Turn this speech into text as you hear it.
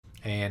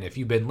And if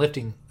you've been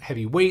lifting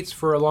heavy weights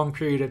for a long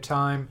period of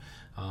time,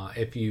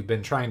 if you've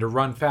been trying to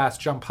run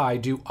fast, jump high,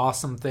 do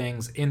awesome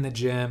things in the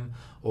gym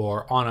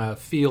or on a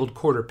field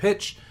quarter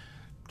pitch,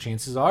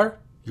 chances are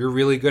you're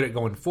really good at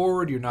going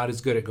forward. You're not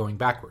as good at going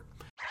backward.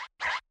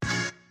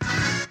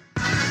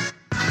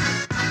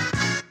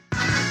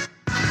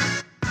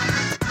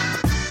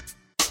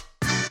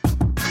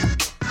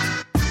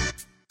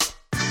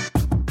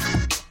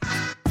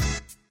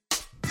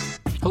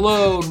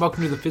 Hello and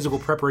welcome to the Physical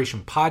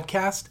Preparation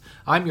Podcast.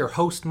 I'm your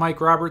host, Mike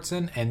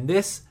Robertson, and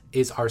this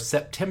is our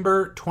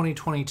September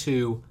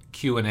 2022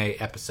 Q&A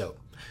episode.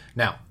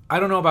 Now, I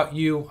don't know about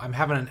you, I'm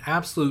having an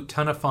absolute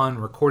ton of fun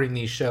recording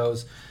these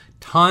shows.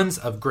 Tons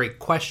of great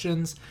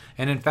questions,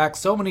 and in fact,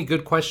 so many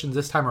good questions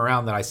this time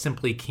around that I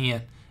simply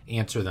can't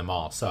answer them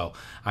all. So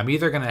I'm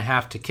either going to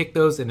have to kick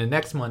those into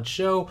next month's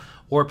show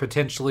or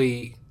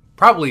potentially,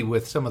 probably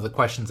with some of the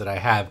questions that I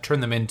have,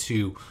 turn them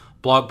into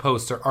blog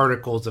posts or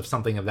articles of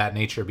something of that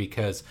nature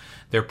because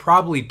they're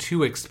probably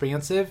too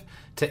expansive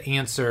to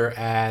answer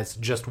as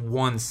just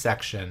one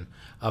section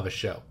of a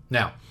show.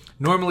 Now,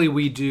 normally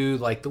we do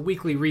like the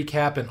weekly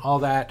recap and all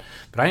that,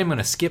 but I am going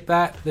to skip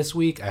that this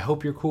week. I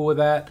hope you're cool with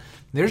that.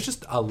 There's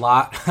just a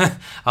lot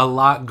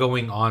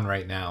going on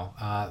right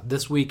now.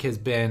 This week has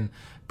been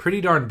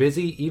pretty darn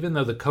busy, even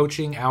though the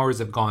coaching hours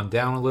have gone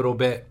down a little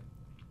bit.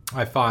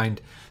 I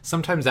find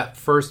sometimes that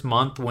first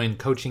month when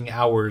coaching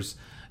hours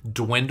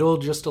dwindle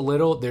just a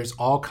little, there's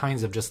all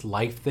kinds of just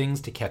life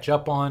things to catch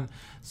up on.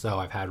 So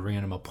I've had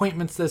random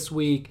appointments this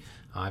week.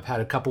 I've had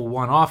a couple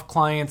one-off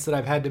clients that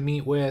I've had to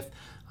meet with.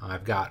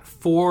 I've got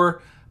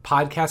 4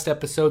 podcast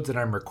episodes that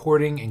I'm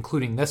recording,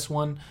 including this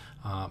one.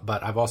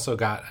 But I've also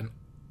got an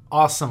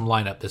awesome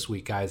lineup this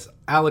week, guys.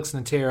 Alex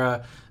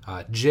Natera,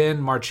 Jen,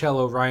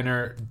 Marcello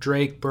Reiner,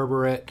 Drake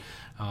Berberett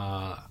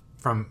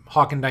from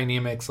Hawken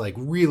Dynamics. Like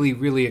really,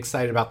 really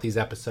excited about these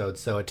episodes.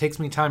 So it takes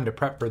me time to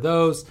prep for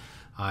those.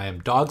 I am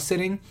dog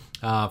sitting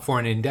for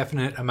an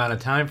indefinite amount of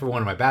time for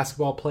one of my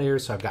basketball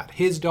players. So I've got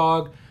his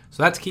dog.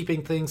 So that's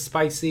keeping things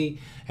spicy.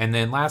 And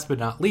then last but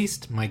not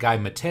least, my guy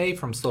Matej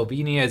from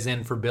Slovenia is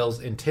in for Bill's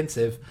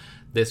Intensive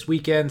this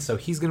weekend. So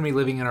he's going to be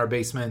living in our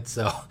basement.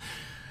 So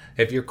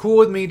if you're cool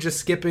with me just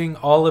skipping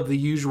all of the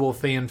usual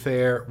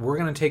fanfare, we're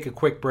going to take a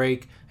quick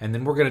break. And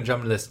then we're going to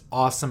jump into this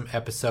awesome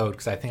episode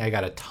because I think I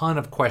got a ton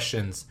of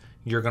questions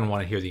you're going to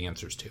want to hear the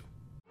answers to.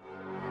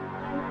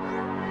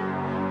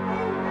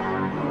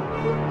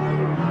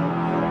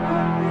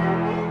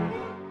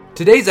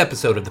 Today's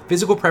episode of the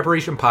Physical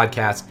Preparation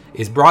Podcast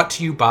is brought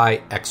to you by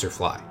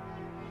Exerfly.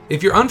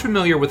 If you're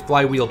unfamiliar with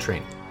flywheel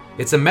training,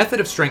 it's a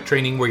method of strength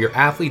training where your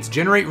athletes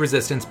generate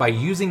resistance by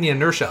using the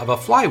inertia of a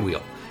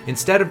flywheel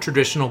instead of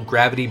traditional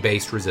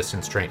gravity-based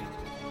resistance training.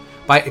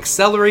 By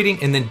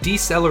accelerating and then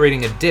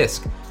decelerating a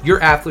disc,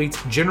 your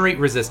athletes generate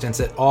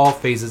resistance at all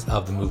phases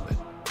of the movement.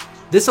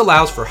 This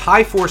allows for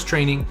high force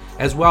training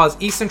as well as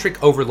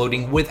eccentric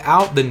overloading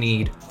without the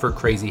need for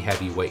crazy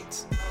heavy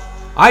weights.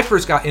 I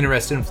first got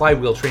interested in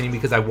flywheel training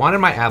because I wanted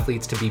my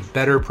athletes to be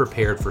better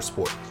prepared for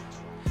sport.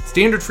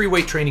 Standard free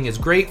weight training is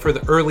great for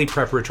the early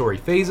preparatory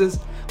phases,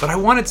 but I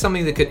wanted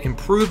something that could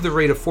improve the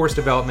rate of force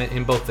development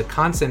in both the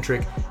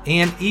concentric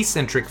and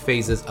eccentric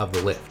phases of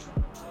the lift.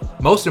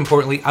 Most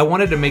importantly, I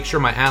wanted to make sure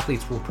my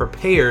athletes were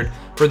prepared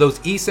for those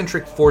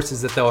eccentric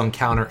forces that they'll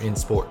encounter in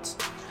sports.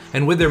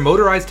 And with their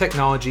motorized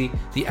technology,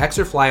 the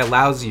Exerfly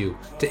allows you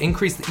to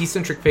increase the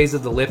eccentric phase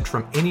of the lift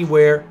from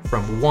anywhere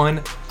from 1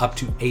 up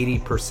to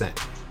 80%.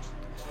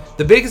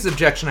 The biggest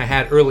objection I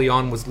had early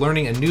on was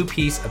learning a new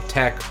piece of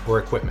tech or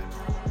equipment.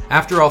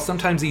 After all,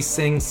 sometimes these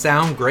things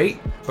sound great,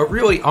 but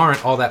really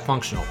aren't all that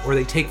functional, or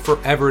they take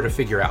forever to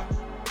figure out.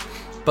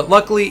 But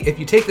luckily, if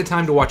you take the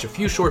time to watch a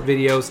few short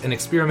videos and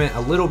experiment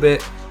a little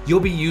bit, you'll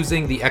be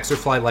using the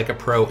Exerfly like a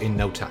pro in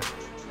no time.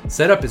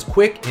 Setup is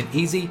quick and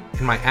easy,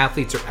 and my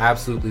athletes are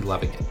absolutely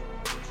loving it.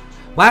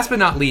 Last but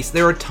not least,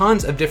 there are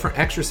tons of different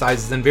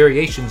exercises and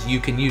variations you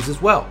can use as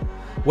well.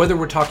 Whether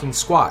we're talking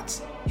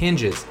squats,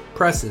 hinges,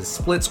 presses,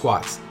 split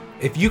squats,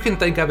 if you can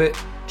think of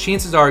it,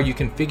 chances are you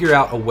can figure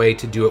out a way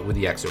to do it with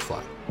the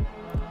Exerfly.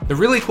 The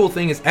really cool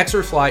thing is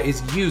Exerfly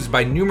is used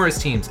by numerous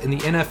teams in the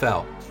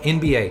NFL,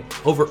 NBA,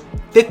 over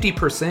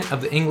 50% of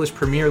the English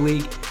Premier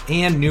League,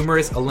 and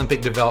numerous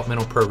Olympic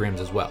developmental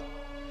programs as well.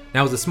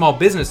 Now, as a small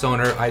business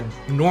owner, I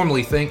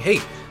normally think, hey,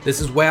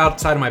 this is way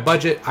outside of my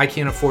budget, I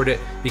can't afford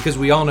it, because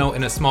we all know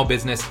in a small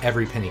business,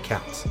 every penny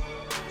counts.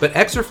 But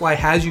Exerfly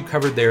has you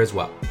covered there as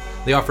well.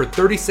 They offer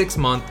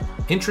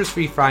 36-month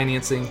interest-free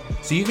financing,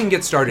 so you can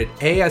get started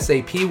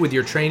ASAP with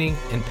your training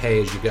and pay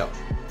as you go.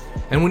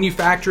 And when you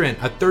factor in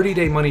a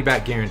 30-day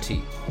money-back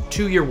guarantee,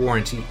 2-year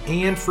warranty,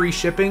 and free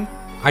shipping,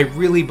 I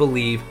really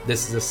believe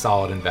this is a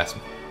solid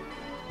investment.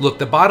 Look,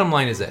 the bottom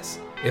line is this.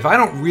 If I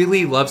don't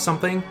really love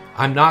something,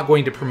 I'm not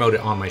going to promote it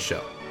on my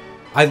show.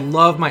 I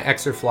love my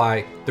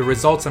Exerfly, the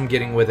results I'm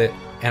getting with it,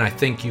 and I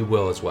think you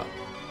will as well.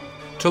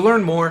 To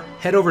learn more,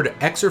 head over to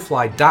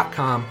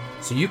Exerfly.com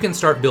so you can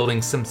start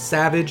building some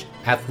savage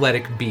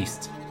athletic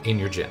beasts in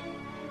your gym.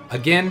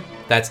 Again,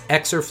 that's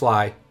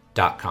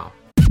Exerfly.com.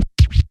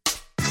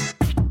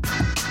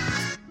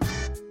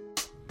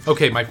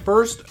 Okay, my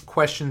first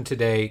question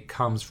today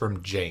comes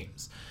from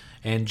James.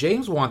 And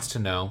James wants to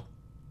know,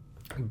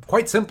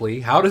 quite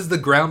simply, how does the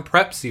ground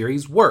prep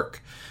series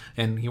work?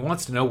 And he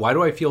wants to know, why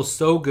do I feel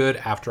so good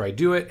after I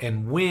do it?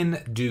 And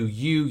when do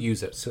you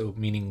use it? So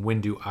meaning,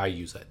 when do I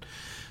use it?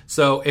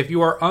 So if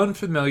you are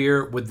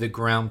unfamiliar with the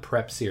ground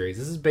prep series,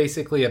 this is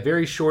basically a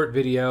very short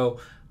video,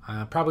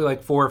 probably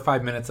like 4 or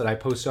 5 minutes that I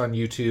posted on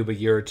YouTube a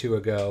year or two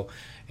ago.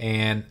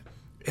 And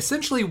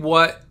essentially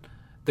what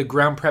the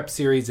ground prep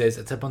series is,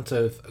 it's a bunch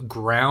of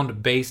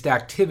ground-based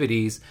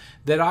activities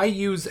that I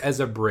use as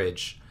a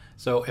bridge.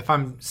 So if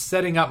I'm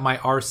setting up my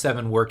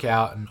R7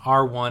 workout and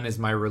R1 is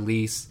my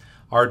release,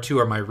 R2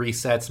 are my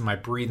resets and my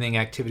breathing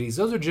activities,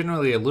 those are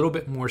generally a little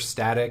bit more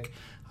static.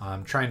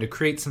 I'm trying to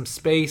create some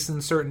space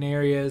in certain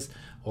areas,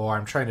 or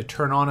I'm trying to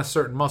turn on a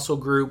certain muscle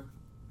group.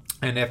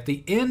 And at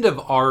the end of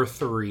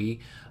R3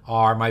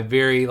 are my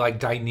very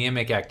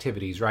dynamic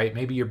activities, right?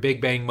 Maybe your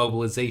big bang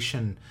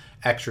mobilization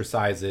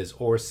exercises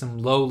or some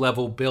low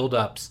level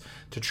build-ups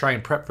to try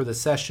and prep for the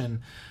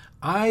session.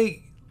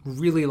 I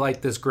really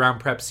like this ground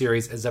prep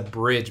series as a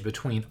bridge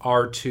between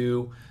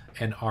R2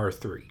 and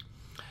R3.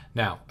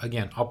 Now,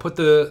 again, I'll put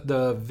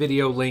the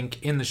video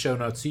link in the show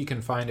notes so you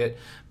can find it.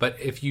 But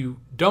if you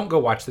don't go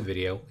watch the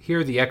video, here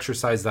are the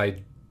exercises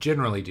I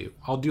generally do.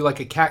 I'll do like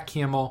a cat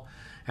camel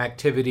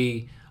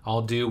activity.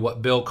 I'll do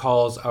what Bill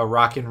calls a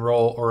rock and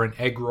roll or an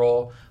egg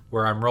roll,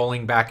 where I'm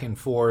rolling back and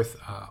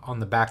forth on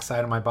the back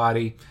side of my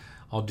body.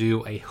 I'll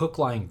do a hook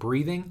lying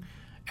breathing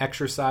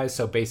exercise.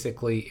 So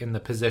basically in the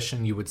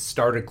position you would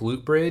start a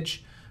glute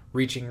bridge,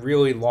 reaching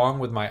really long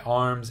with my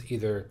arms,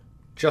 either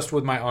just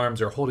with my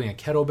arms or holding a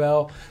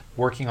kettlebell,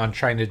 working on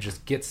trying to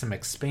just get some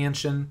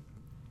expansion.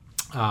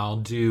 I'll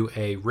do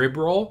a rib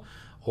roll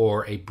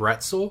or a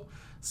bretzel,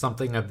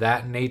 something of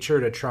that nature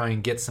to try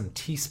and get some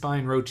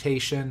T-spine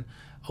rotation,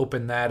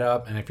 open that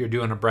up. And if you're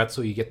doing a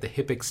bretzel, you get the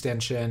hip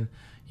extension,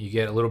 you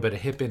get a little bit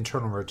of hip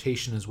internal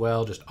rotation as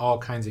well, just all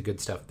kinds of good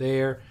stuff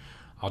there.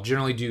 I'll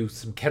generally do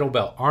some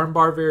kettlebell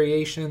armbar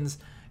variations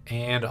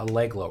and a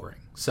leg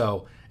lowering.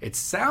 So it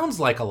sounds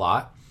like a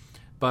lot,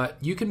 but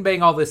you can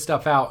bang all this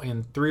stuff out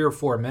in 3 or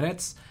 4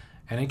 minutes.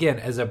 And again,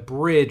 as a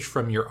bridge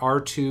from your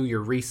R2,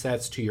 your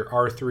resets, to your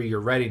R3,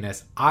 your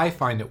readiness, I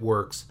find it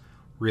works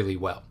really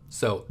well.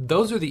 So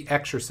those are the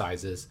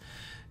exercises.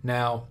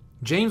 Now,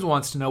 James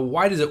wants to know,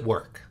 why does it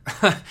work?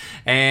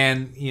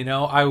 And,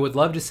 I would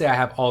love to say I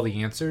have all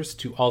the answers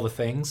to all the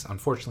things.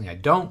 Unfortunately, I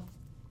don't.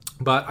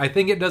 But I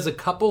think it does a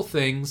couple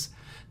things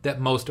that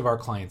most of our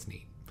clients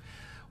need.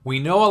 We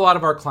know a lot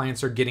of our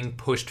clients are getting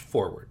pushed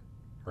forward,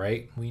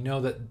 right? We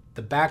know that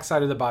the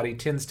backside of the body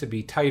tends to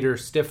be tighter,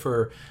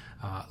 stiffer,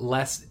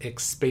 less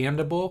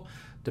expandable,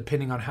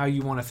 depending on how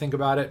you want to think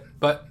about it.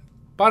 But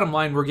bottom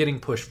line, we're getting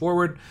pushed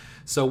forward.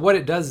 So what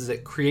it does is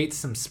it creates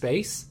some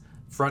space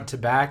front to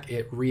back.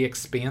 It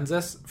re-expands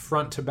us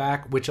front to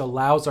back, which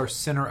allows our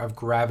center of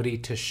gravity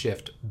to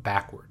shift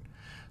backward.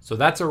 So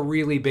that's a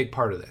really big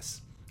part of this.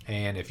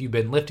 And if you've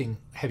been lifting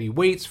heavy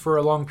weights for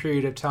a long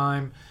period of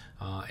time,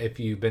 if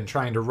you've been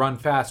trying to run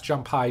fast,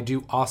 jump high,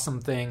 do awesome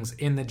things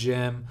in the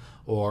gym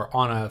or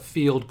on a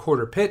field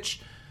quarter pitch,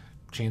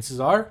 chances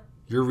are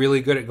you're really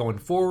good at going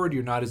forward.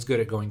 You're not as good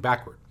at going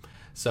backward.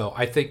 So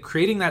I think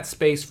creating that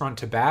space front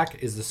to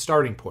back is the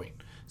starting point.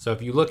 So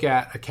if you look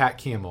at a cat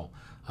camel,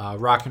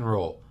 rock and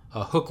roll,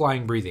 hook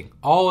lying breathing,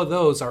 all of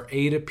those are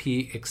A to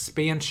P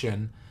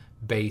expansion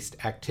based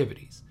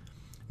activities.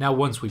 Now,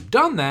 once we've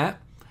done that,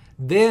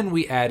 then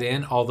we add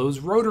in all those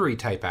rotary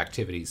type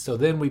activities. So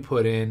then we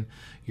put in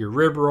your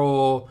rib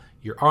roll,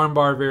 your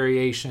armbar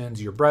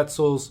variations, your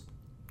bretzels,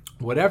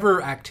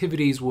 whatever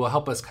activities will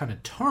help us kind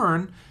of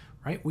turn,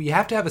 right? We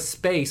have to have a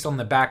space on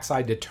the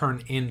backside to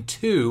turn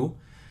into.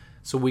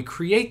 So we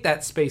create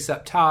that space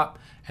up top,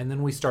 and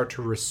then we start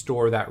to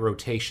restore that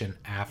rotation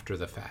after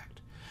the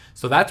fact.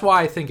 So that's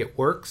why I think it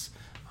works.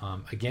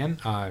 Again,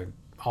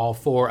 all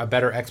for a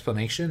better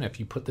explanation. If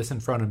you put this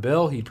in front of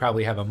Bill, he'd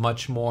probably have a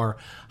much more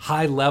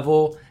high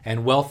level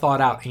and well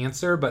thought out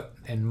answer. But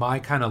in my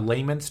kind of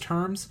layman's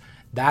terms,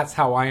 that's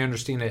how I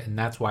understand it, and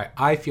that's why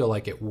I feel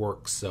like it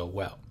works so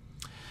well.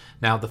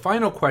 Now, the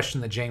final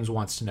question that James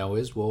wants to know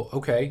is, well,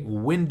 okay,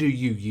 when do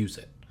you use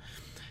it?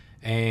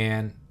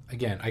 And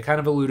again, I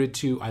kind of alluded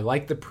to, I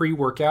like the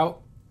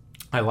pre-workout.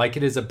 I like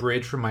it as a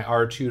bridge from my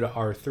R2 to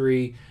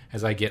R3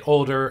 as I get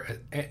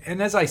older.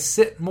 And as I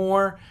sit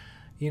more,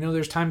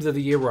 there's times of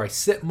the year where I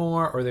sit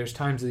more, or there's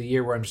times of the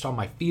year where I'm just on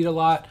my feet a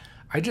lot.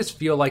 I just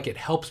feel like it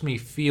helps me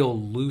feel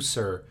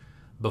looser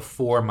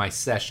before my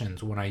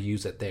sessions when I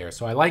use it there.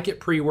 So I like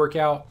it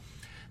pre-workout.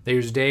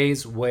 There's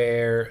days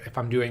where if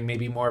I'm doing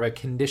maybe more of a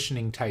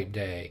conditioning type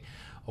day,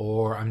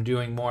 or I'm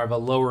doing more of a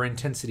lower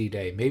intensity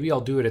day, maybe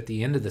I'll do it at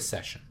the end of the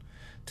session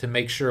to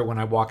make sure when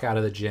I walk out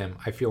of the gym,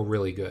 I feel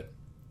really good.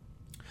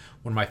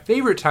 One of my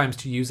favorite times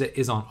to use it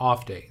is on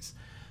off days.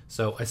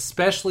 So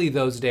especially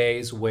those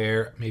days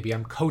where maybe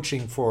I'm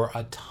coaching for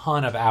a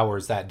ton of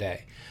hours that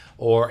day,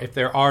 or if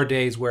there are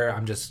days where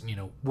I'm just,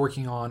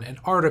 working on an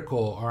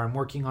article, or I'm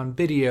working on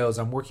videos,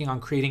 I'm working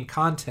on creating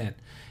content.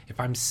 If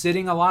I'm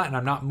sitting a lot and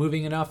I'm not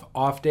moving enough,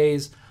 off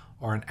days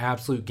are an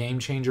absolute game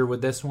changer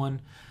with this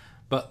one.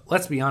 But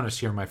let's be honest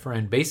here, my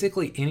friend.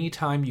 Basically,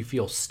 anytime you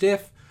feel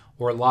stiff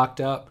or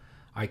locked up,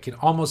 I can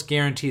almost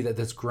guarantee that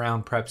this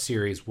ground prep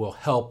series will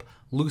help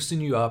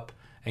loosen you up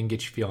and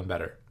get you feeling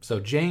better. So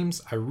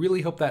James, I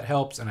really hope that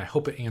helps, and I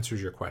hope it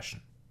answers your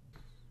question.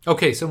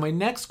 Okay, so my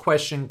next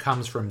question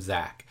comes from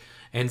Zach.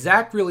 And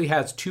Zach really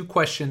has two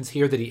questions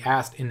here that he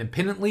asked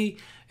independently,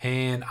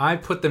 and I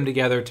put them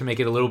together to make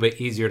it a little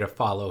bit easier to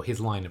follow his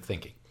line of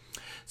thinking.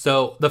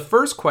 So the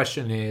first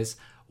question is,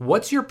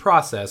 what's your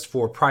process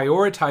for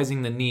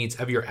prioritizing the needs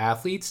of your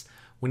athletes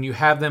when you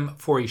have them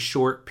for a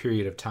short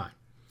period of time?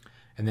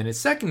 And then his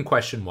second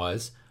question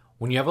was,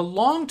 when you have a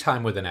long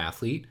time with an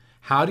athlete,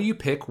 how do you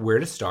pick where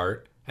to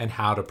start and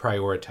how to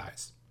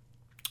prioritize?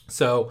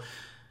 So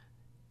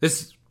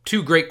this is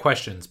two great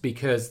questions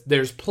because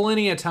there's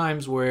plenty of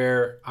times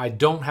where I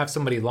don't have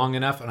somebody long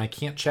enough and I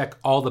can't check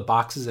all the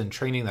boxes in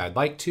training that I'd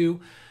like to.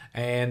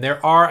 And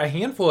there are a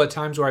handful of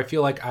times where I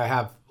feel like I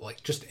have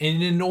just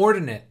an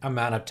inordinate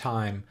amount of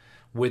time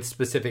with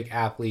specific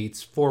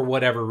athletes for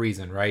whatever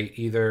reason, right?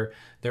 Either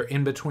they're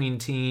in between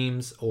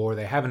teams or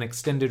they have an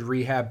extended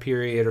rehab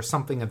period or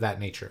something of that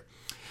nature.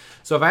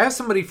 So if I have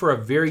somebody for a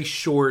very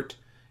short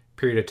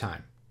period of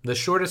time, the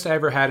shortest I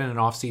ever had in an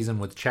offseason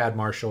was Chad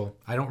Marshall.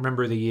 I don't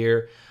remember the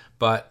year,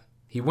 but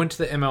he went to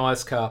the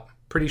MLS Cup.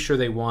 Pretty sure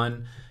they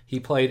won. He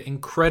played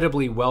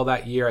incredibly well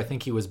that year. I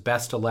think he was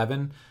best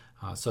 11,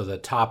 so the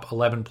top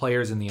 11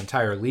 players in the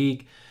entire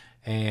league.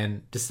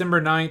 And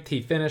December 9th,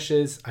 he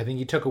finishes. I think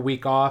he took a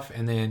week off,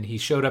 and then he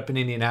showed up in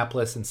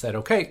Indianapolis and said,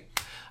 okay,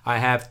 I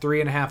have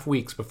 3.5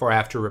 weeks before I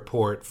have to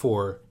report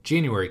for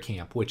January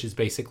camp, which is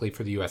basically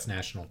for the U.S.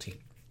 national team.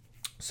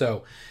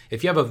 So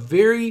if you have a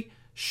very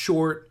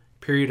short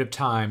period of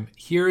time,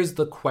 here is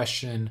the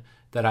question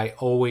that I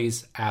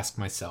always ask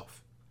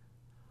myself.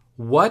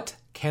 What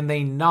can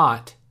they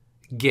not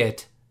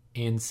get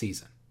in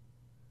season?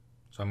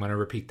 So I'm going to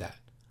repeat that.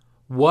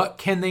 What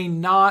can they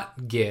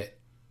not get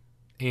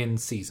in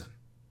season?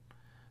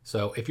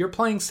 So if you're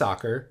playing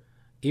soccer,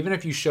 even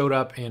if you showed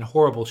up in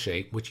horrible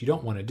shape, which you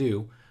don't want to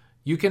do,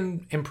 you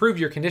can improve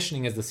your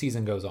conditioning as the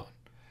season goes on.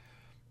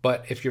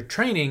 But if you're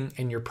training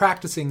and you're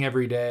practicing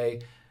every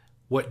day,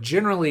 what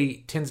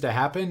generally tends to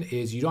happen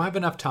is you don't have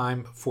enough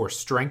time for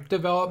strength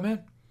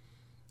development,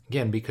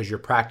 again, because you're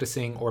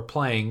practicing or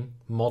playing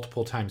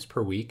multiple times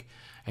per week,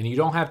 and you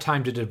don't have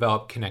time to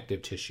develop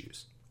connective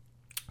tissues.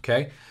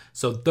 Okay?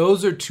 So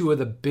those are two of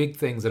the big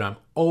things that I'm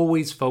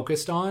always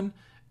focused on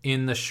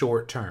in the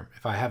short term.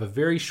 If I have a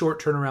very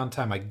short turnaround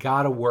time, I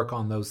got to work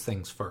on those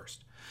things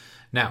first.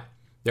 Now,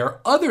 there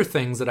are other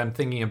things that I'm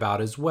thinking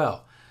about as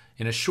well.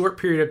 In a short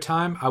period of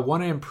time, I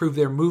want to improve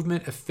their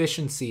movement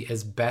efficiency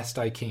as best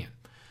I can.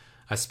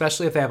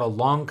 Especially if they have a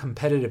long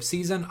competitive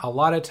season, a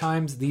lot of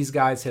times these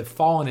guys have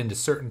fallen into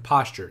certain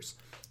postures,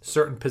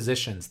 certain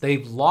positions.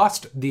 They've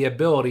lost the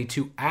ability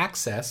to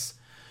access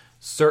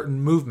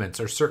certain movements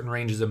or certain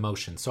ranges of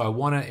motion. So I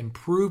want to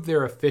improve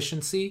their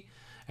efficiency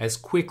as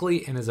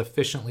quickly and as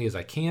efficiently as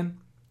I can.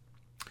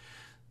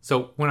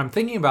 So when I'm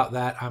thinking about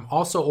that, I'm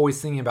also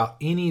always thinking about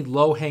any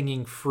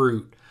low-hanging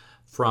fruit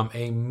from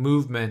a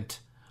movement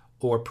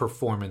or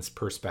performance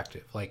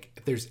perspective. Like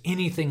if there's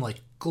anything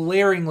like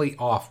glaringly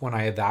off when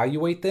I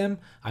evaluate them,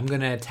 I'm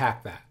going to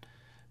attack that.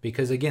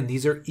 Because again,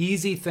 these are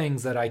easy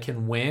things that I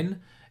can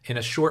win in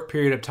a short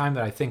period of time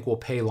that I think will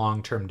pay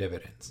long-term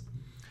dividends.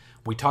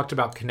 We talked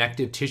about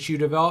connective tissue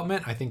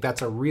development. I think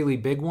that's a really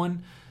big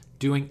one.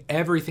 Doing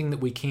everything that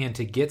we can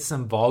to get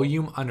some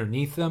volume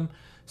underneath them,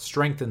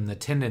 strengthen the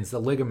tendons, the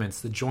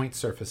ligaments, the joint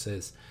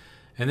surfaces.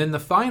 And then the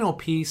final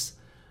piece,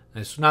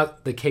 and it's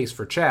not the case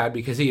for Chad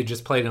because he had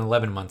just played an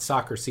 11-month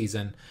soccer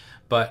season,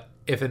 but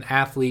if an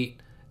athlete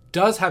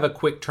does have a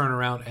quick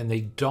turnaround and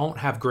they don't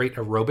have great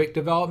aerobic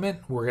development,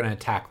 we're going to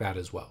attack that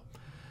as well.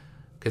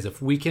 Because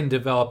if we can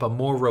develop a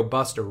more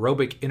robust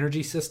aerobic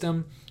energy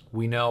system,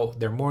 we know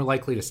they're more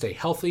likely to stay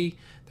healthy.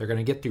 They're going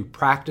to get through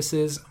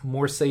practices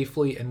more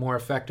safely and more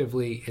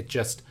effectively. It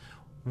just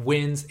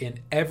wins in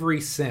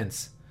every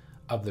sense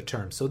of the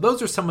term. So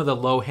those are some of the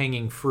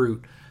low-hanging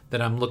fruit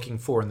that I'm looking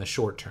for in the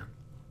short term.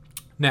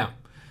 Now,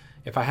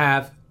 if I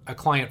have a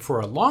client for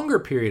a longer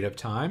period of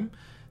time,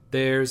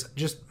 there's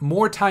just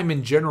more time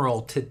in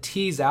general to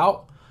tease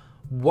out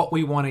what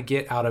we want to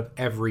get out of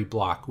every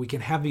block. We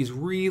can have these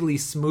really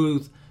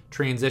smooth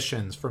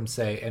transitions from,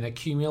 say, an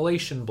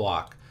accumulation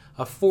block,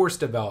 a force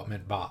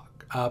development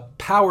block, a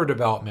power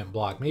development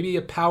block, maybe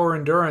a power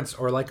endurance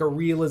or like a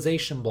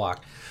realization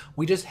block.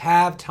 We just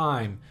have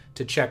time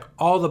to check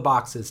all the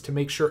boxes to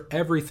make sure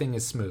everything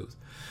is smooth.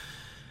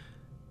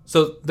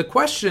 So the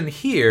question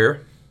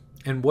here,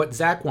 and what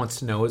Zach wants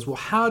to know is, well,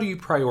 how do you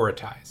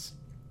prioritize?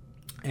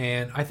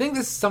 And I think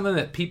this is something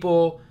that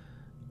people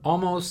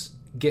almost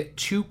get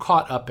too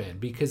caught up in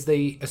because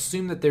they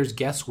assume that there's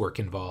guesswork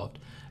involved.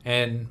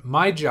 And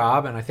my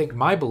job, and I think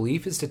my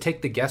belief, is to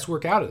take the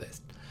guesswork out of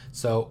this.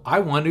 So I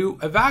want to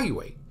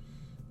evaluate.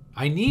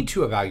 I need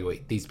to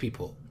evaluate these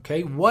people.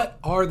 Okay, what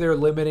are their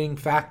limiting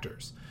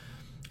factors?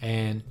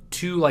 And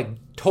two like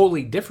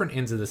totally different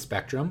ends of the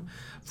spectrum,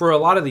 For a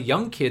lot of the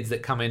young kids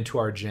that come into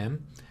our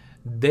gym,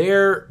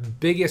 their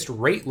biggest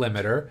rate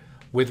limiter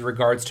with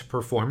regards to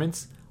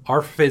performance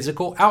are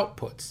physical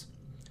outputs.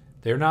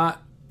 They're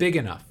not big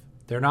enough.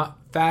 They're not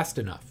fast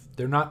enough.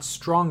 They're not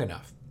strong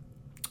enough.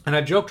 And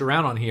I've joked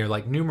around on here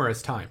like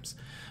numerous times,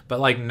 but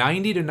like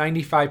 90 to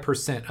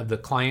 95% of the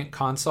client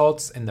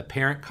consults and the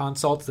parent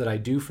consults that I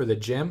do for the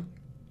gym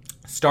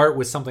start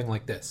with something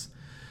like this.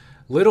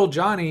 Little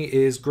Johnny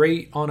is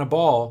great on a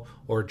ball,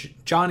 or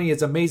Johnny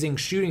is amazing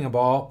shooting a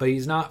ball, but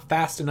he's not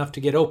fast enough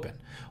to get open,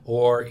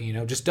 or,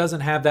 just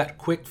doesn't have that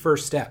quick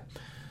first step.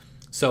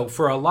 So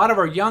for a lot of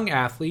our young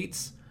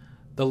athletes,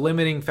 the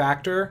limiting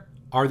factor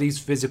are these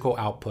physical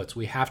outputs.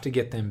 We have to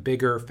get them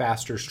bigger,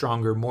 faster,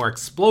 stronger, more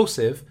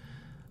explosive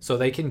so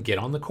they can get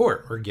on the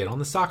court or get on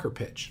the soccer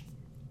pitch.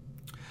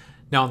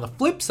 Now, on the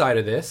flip side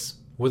of this,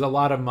 with a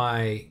lot of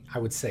my, I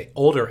would say,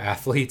 older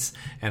athletes,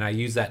 and I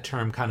use that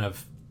term kind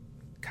of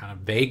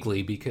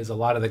vaguely because a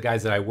lot of the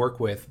guys that I work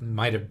with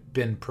might have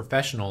been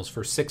professionals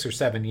for 6 or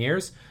 7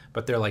 years,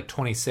 but they're like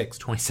 26,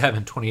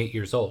 27, 28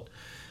 years old.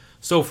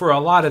 So for a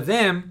lot of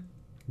them,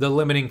 the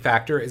limiting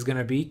factor is going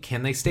to be,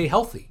 can they stay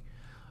healthy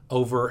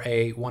over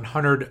a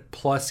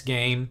 100-plus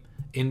game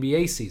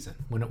NBA season?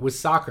 When it was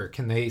soccer,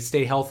 can they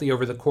stay healthy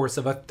over the course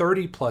of a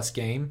 30-plus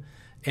game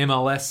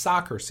MLS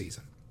soccer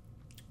season?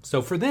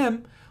 So for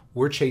them,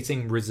 we're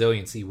chasing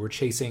resiliency. We're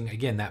chasing,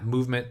 again, that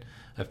movement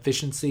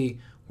efficiency.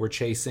 We're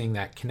chasing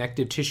that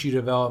connective tissue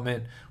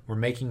development. We're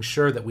making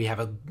sure that we have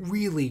a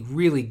really,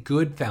 really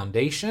good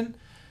foundation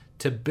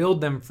to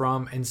build them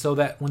from, and so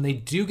that when they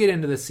do get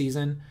into the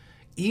season,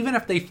 even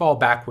if they fall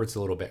backwards a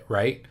little bit,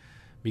 right?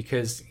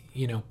 Because,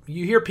 you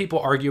hear people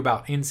argue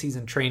about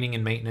in-season training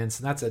and maintenance,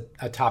 and that's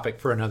a topic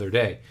for another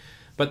day.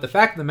 But the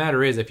fact of the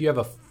matter is, if you have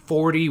a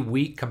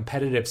 40-week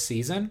competitive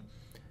season,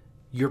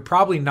 you're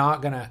probably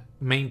not going to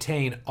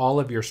maintain all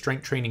of your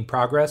strength training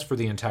progress for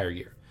the entire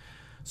year.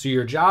 So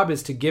your job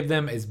is to give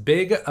them as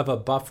big of a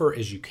buffer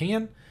as you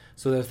can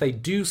so that if they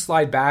do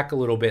slide back a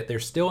little bit, they're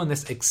still in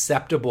this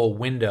acceptable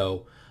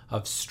window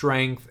of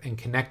strength and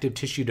connective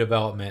tissue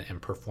development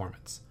and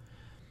performance.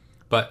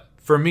 But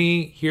for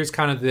me, here's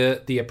kind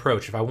of the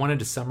approach. If I wanted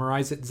to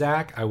summarize it,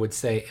 Zach, I would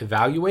say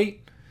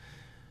evaluate,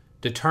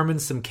 determine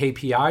some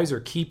KPIs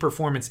or key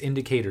performance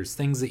indicators,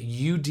 things that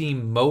you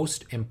deem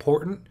most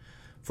important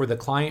for the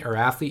client or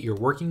athlete you're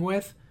working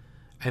with,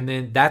 and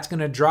then that's going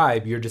to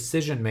drive your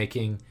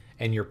decision-making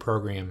and your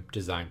program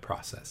design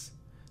process.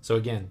 So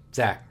again,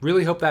 Zach,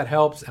 really hope that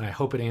helps, and I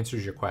hope it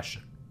answers your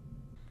question.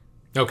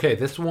 Okay,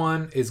 this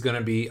one is going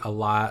to be a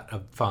lot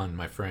of fun,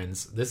 my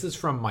friends. This is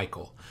from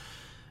Michael.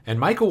 And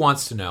Michael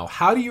wants to know,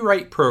 how do you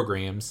write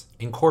programs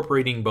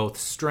incorporating both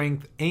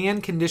strength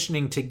and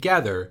conditioning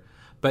together,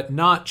 but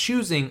not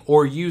choosing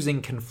or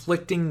using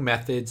conflicting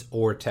methods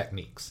or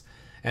techniques?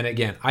 And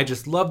again, I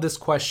just love this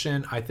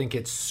question. I think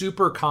it's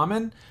super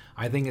common.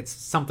 I think it's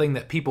something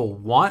that people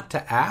want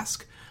to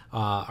ask,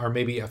 or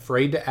maybe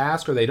afraid to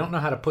ask, or they don't know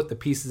how to put the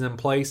pieces in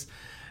place.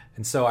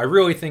 And so I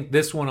really think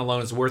this one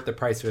alone is worth the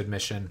price of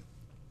admission.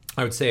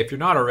 I would say if you're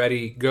not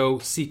already, go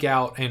seek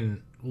out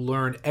and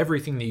learn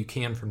everything that you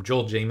can from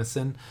Joel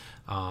Jamieson,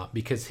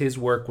 because his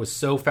work was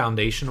so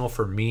foundational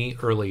for me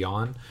early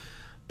on.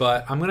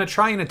 But I'm going to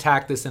try and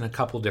attack this in a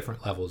couple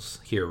different levels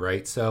here,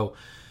 right? So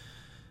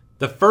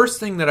the first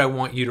thing that I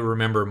want you to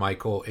remember,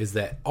 Michael, is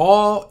that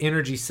all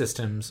energy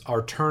systems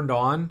are turned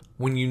on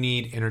when you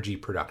need energy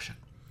production.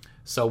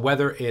 So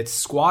whether it's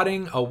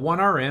squatting a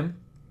 1RM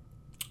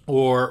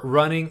or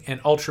running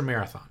an ultra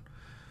marathon,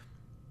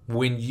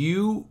 when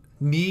you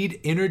need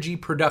energy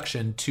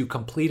production to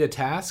complete a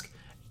task,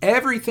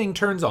 everything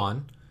turns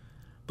on,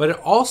 but it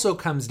also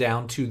comes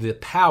down to the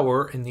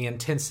power and the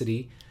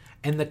intensity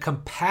and the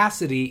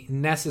capacity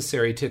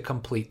necessary to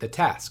complete the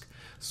task.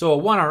 So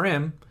a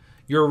 1RM,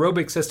 your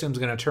aerobic system is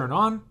going to turn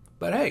on,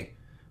 but hey,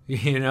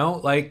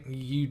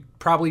 you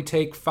probably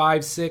take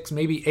 5, 6,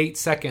 maybe 8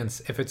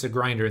 seconds if it's a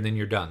grinder, and then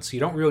you're done. So you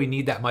don't really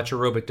need that much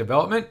aerobic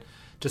development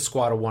to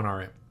squat a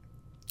 1RM.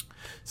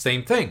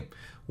 Same thing.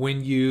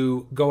 When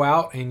you go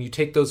out and you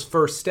take those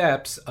first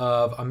steps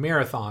of a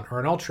marathon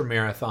or an ultra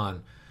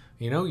marathon,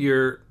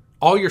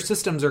 all your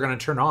systems are going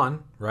to turn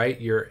on,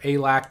 right? Your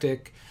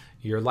alactic,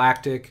 your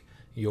lactic,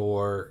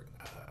 your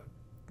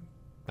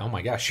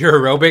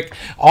aerobic.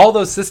 All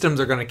those systems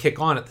are going to kick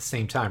on at the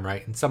same time,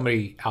 right? And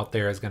somebody out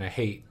there is going to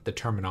hate the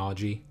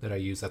terminology that I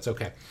use. That's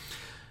okay.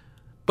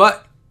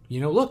 But,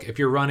 look, if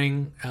you're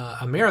running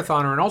a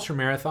marathon or an ultra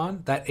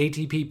marathon, that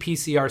ATP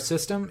PCR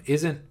system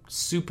isn't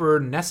super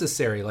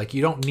necessary. Like,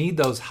 you don't need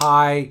those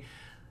high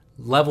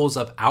levels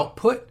of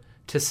output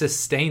to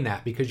sustain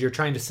that, because you're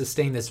trying to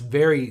sustain this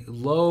very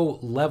low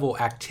level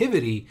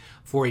activity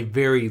for a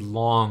very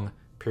long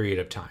period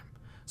of time.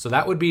 So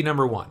that would be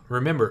number one.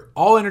 Remember,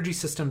 all energy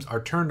systems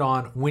are turned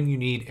on when you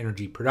need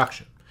energy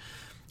production.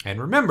 And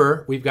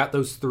remember, we've got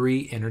those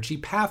 3 energy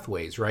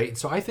pathways, right?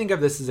 So I think of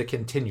this as a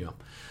continuum.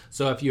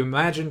 So if you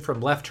imagine from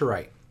left to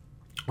right,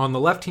 on the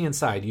left-hand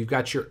side, you've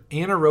got your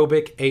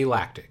anaerobic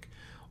alactic,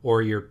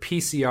 or your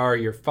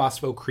PCR, your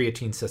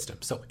phosphocreatine system.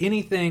 So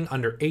anything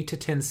under 8 to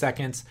 10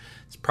 seconds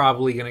is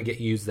probably going to get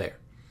used there.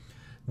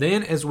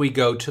 Then as we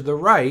go to the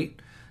right,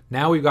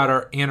 now we've got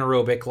our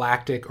anaerobic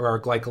lactic or our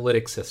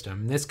glycolytic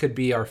system. And this could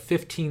be our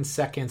 15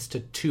 seconds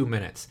to 2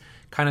 minutes,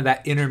 kind of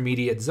that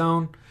intermediate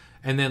zone.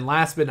 And then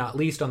last but not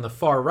least, on the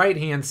far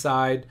right-hand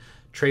side,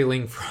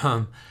 trailing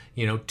from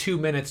 2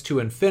 minutes to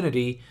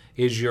infinity,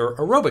 is your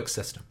aerobic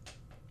system.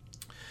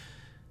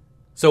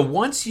 So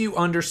once you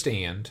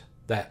understand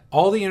that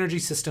all the energy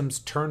systems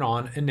turn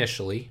on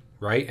initially,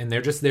 right, and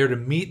they're just there to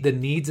meet the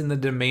needs and the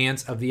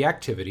demands of the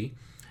activity,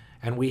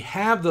 and we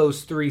have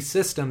those three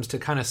systems to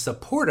kind of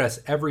support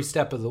us every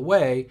step of the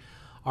way,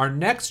 our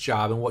next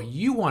job and what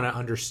you want to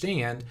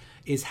understand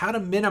is how to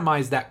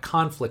minimize that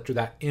conflict or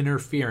that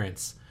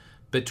interference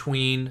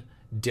between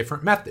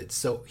different methods.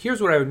 So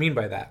here's what I would mean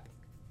by that.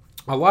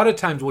 A lot of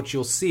times what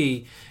you'll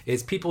see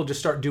is people just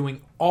start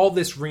doing all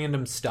this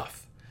random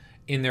stuff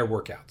in their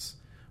workouts,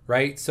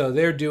 right? So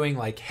they're doing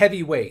like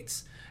heavy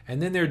weights,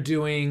 and then they're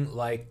doing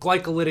like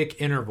glycolytic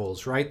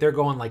intervals, right? They're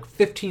going like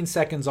 15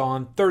 seconds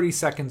on, 30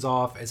 seconds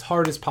off as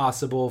hard as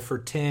possible for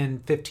 10,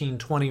 15,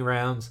 20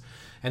 rounds.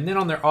 And then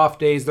on their off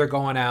days, they're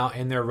going out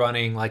and they're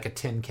running like a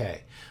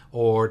 10K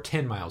or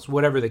 10 miles,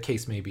 whatever the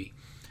case may be.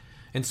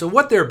 And so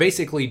what they're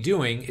basically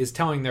doing is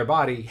telling their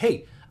body,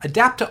 hey,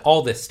 adapt to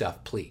all this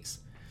stuff, please.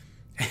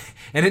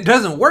 And it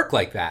doesn't work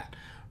like that,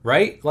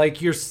 right?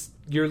 Like you're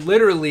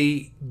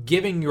literally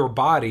giving your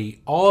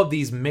body all of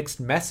these mixed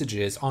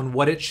messages on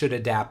what it should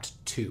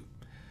adapt to.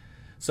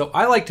 So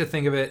I like to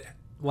think of it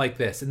like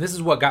this, and this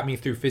is what got me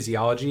through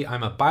physiology.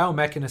 I'm a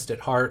biomechanist at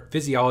heart.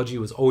 Physiology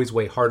was always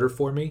way harder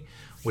for me,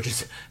 which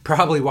is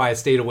probably why I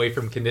stayed away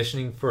from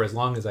conditioning for as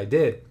long as I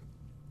did.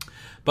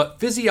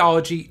 But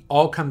physiology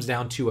all comes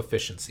down to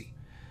efficiency.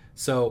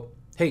 So,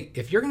 hey,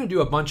 if you're going to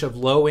do a bunch of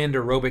low-end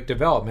aerobic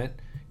development,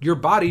 your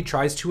body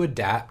tries to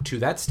adapt to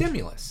that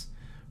stimulus,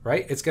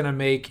 right? It's going to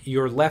make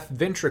your left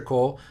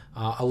ventricle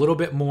a little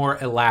bit more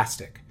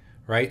elastic,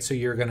 right? So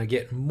you're going to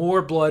get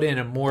more blood in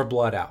and more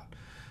blood out.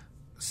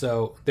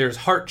 So there's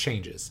heart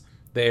changes.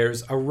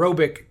 There's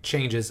aerobic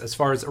changes as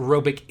far as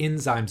aerobic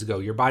enzymes go.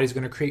 Your body's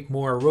going to create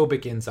more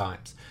aerobic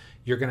enzymes.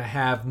 You're going to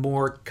have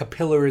more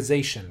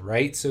capillarization,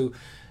 right? So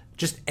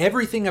just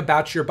everything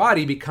about your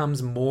body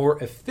becomes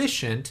more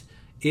efficient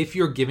if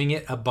you're giving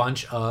it a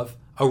bunch of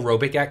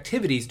aerobic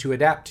activities to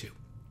adapt to.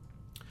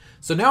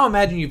 So now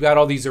imagine you've got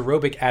all these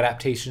aerobic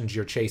adaptations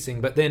you're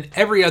chasing, but then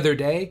every other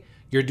day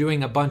you're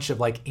doing a bunch of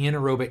like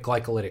anaerobic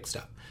glycolytic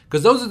stuff.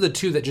 Because those are the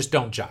two that just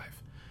don't jive,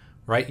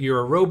 right?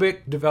 Your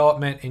aerobic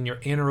development and your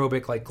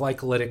anaerobic like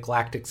glycolytic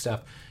lactic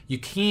stuff, you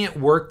can't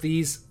work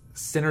these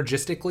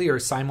synergistically or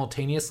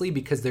simultaneously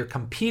because they're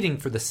competing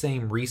for the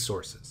same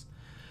resources,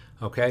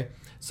 okay?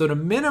 So to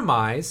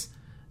minimize,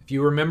 if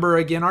you remember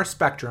again our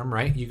spectrum,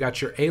 right? You got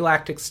your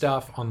alactic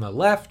stuff on the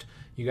left,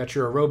 you got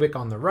your aerobic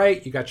on the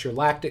right, you got your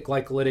lactic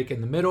glycolytic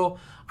in the middle.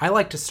 I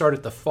like to start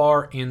at the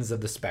far ends of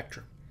the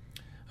spectrum.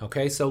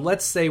 Okay, so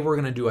let's say we're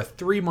going to do a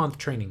 3-month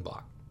training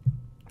block.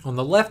 On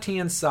the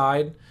left-hand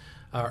side,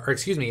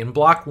 in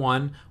block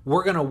 1,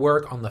 we're going to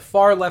work on the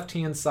far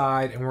left-hand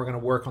side and we're going to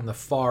work on the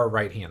far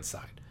right-hand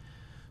side.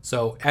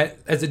 So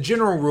as a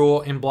general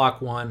rule in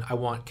block 1, I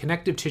want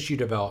connective tissue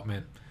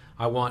development.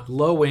 I want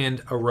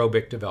low-end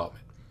aerobic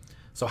development.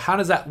 So how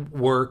does that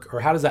work,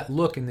 or how does that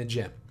look in the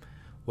gym?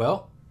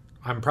 Well,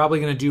 I'm probably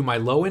going to do my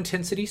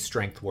low-intensity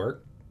strength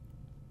work,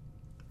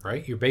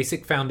 right? Your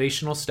basic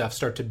foundational stuff.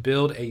 Start to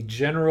build a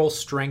general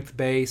strength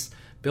base,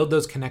 build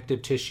those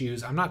connective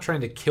tissues. I'm not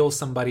trying to kill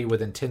somebody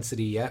with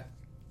intensity yet,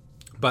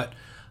 but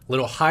a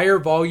little higher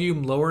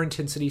volume, lower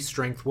intensity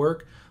strength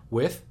work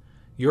with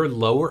your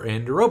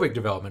lower-end aerobic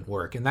development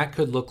work. And that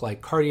could look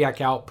like cardiac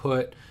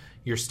output,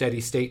 your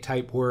steady state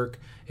type work.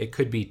 It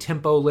could be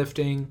tempo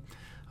lifting.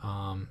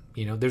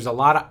 There's a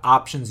lot of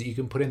options that you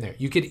can put in there.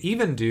 You could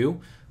even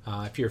do,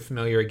 if you're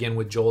familiar again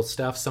with Joel's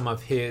stuff, some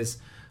of his,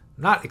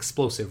 not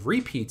explosive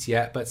repeats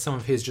yet, but some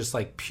of his just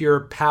like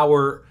pure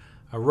power,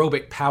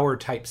 aerobic power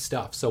type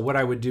stuff. So what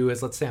I would do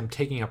is, let's say I'm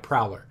taking a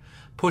prowler,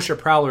 push a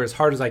prowler as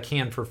hard as I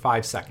can for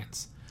 5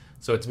 seconds.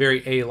 So it's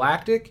very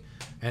alactic,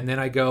 and then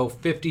I go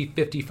 50,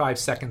 55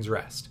 seconds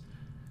rest.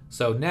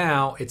 So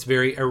now it's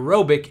very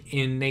aerobic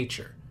in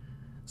nature.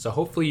 So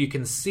hopefully you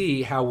can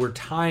see how we're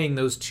tying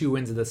those two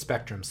ends of the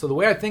spectrum. So the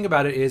way I think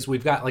about it is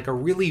we've got like a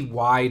really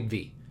wide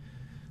V.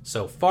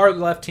 So far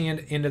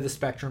left-hand end of the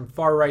spectrum,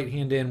 far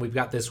right-hand end, we've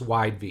got this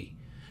wide V.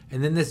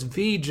 And then this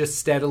V just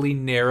steadily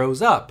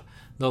narrows up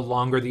the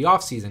longer the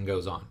off-season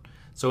goes on.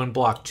 So in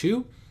block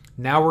 2,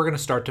 now we're going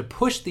to start to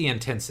push the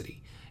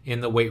intensity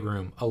in the weight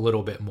room a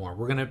little bit more.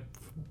 We're going to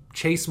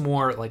chase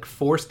more like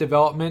force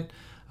development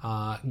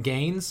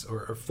gains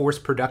or force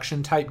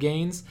production type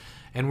gains.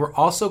 And we're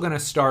also going to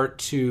start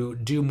to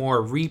do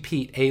more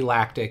repeat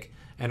alactic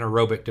and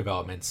aerobic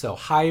development. So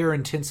higher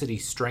intensity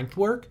strength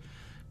work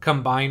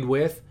combined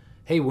with,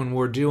 hey, when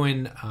we're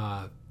doing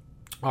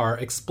our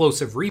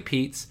explosive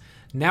repeats,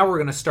 now we're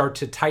going to start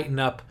to tighten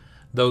up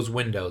those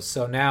windows.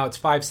 So now it's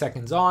 5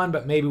 seconds on,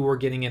 but maybe we're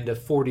getting into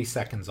 40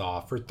 seconds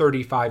off or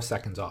 35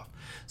 seconds off.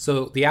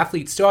 So the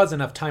athlete still has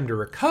enough time to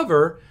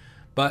recover,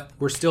 but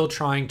we're still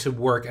trying to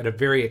work at a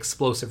very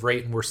explosive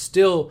rate, and we're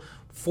still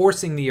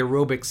forcing the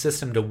aerobic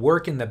system to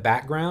work in the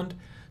background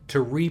to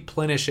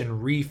replenish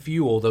and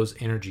refuel those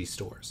energy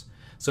stores.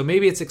 So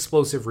maybe it's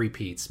explosive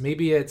repeats.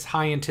 Maybe it's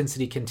high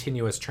intensity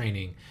continuous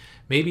training.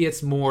 Maybe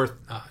it's more,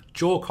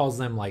 Joel calls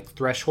them like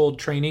threshold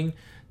training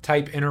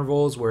type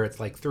intervals where it's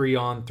like 3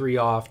 on, 3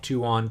 off,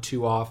 2 on,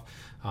 2 off.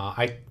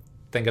 I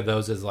think of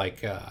those as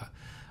like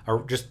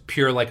just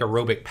pure like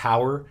aerobic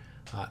power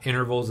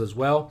intervals as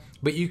well.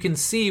 But you can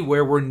see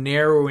where we're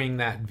narrowing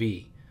that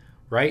V,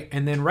 right?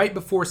 And then right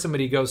before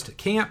somebody goes to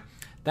camp,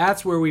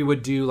 that's where we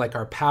would do like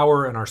our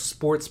power and our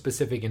sport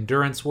specific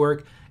endurance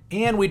work,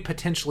 and we'd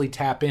potentially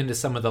tap into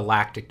some of the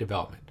lactic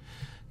development.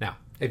 Now,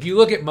 if you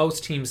look at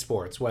most team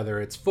sports, whether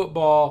it's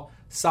football,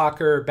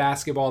 soccer,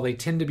 basketball, they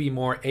tend to be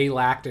more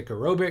alactic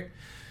aerobic.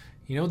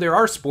 You know, there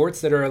are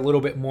sports that are a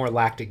little bit more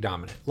lactic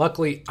dominant.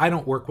 Luckily, I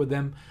don't work with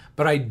them,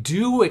 but I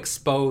do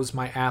expose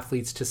my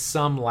athletes to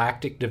some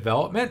lactic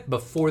development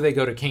before they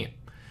go to camp,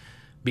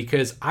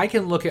 because I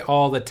can look at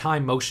all the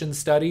time motion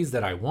studies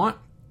that I want.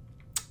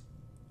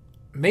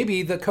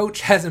 Maybe the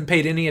coach hasn't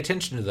paid any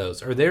attention to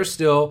those, or they're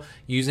still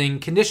using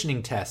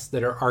conditioning tests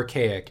that are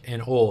archaic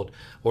and old,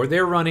 or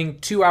they're running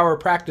 2-hour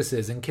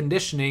practices and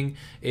conditioning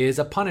is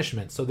a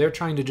punishment. So they're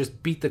trying to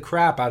just beat the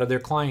crap out of their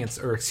clients,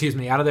 or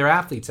out of their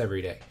athletes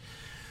every day.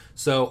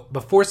 So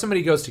before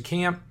somebody goes to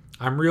camp,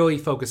 I'm really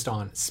focused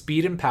on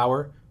speed and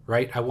power,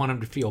 right? I want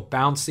them to feel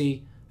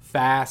bouncy,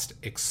 fast,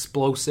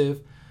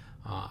 explosive.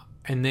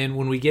 And then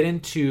when we get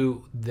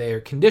into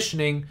their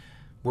conditioning,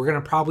 we're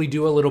going to probably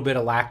do a little bit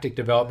of lactic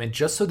development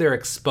just so they're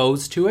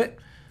exposed to it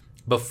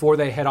before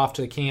they head off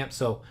to the camp.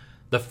 So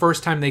the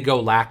first time they go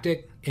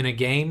lactic in a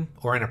game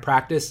or in a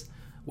practice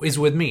is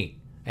with me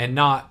and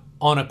not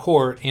on a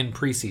court in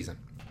preseason.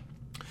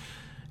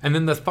 And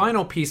then the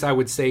final piece I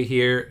would say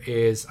here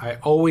is I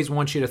always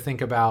want you to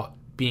think about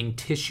being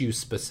tissue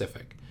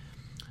specific.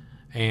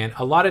 And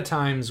a lot of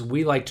times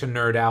we like to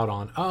nerd out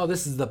on, oh,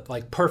 this is the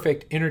like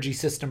perfect energy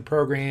system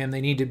program.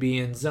 They need to be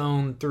in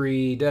zone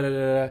 3, da da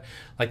da.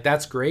 Like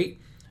that's great,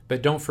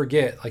 but don't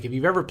forget, like if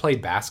you've ever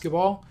played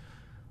basketball,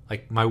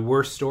 like my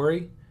worst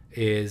story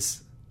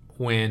is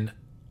when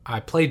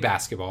I played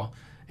basketball,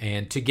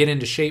 and to get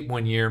into shape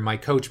one year, my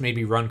coach made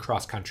me run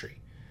cross country.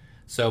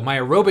 So my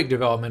aerobic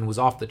development was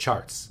off the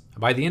charts.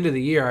 By the end of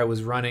the year, I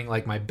was running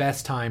like my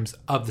best times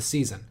of the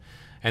season.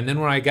 And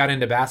then when I got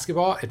into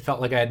basketball, it felt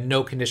like I had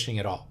no conditioning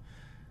at all,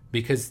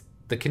 because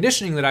the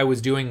conditioning that I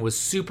was doing was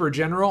super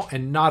general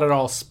and not at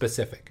all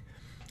specific.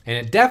 And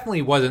it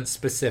definitely wasn't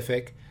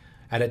specific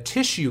at a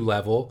tissue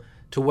level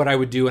to what I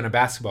would do in a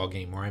basketball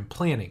game where I'm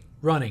planning,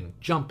 running,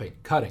 jumping,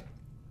 cutting.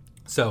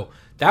 So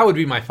that would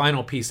be my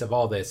final piece of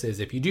all this is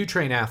if you do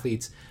train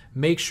athletes,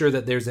 make sure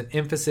that there's an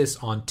emphasis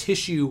on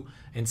tissue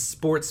and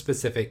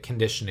sport-specific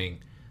conditioning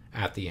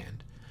at the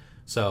end.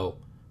 So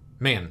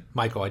man,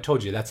 Michael, I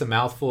told you that's a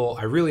mouthful.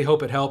 I really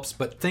hope it helps,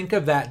 but think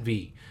of that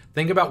V.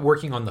 Think about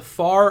working on the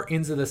far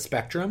ends of the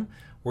spectrum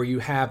where you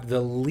have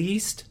the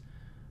least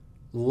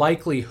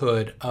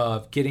likelihood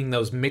of getting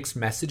those mixed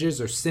messages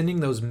or sending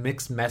those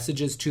mixed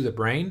messages to the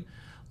brain.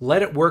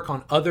 Let it work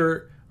on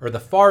the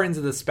far ends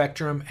of the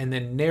spectrum and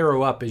then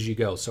narrow up as you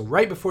go. So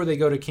right before they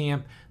go to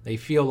camp, they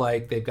feel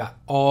like they've got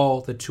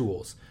all the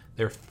tools.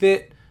 They're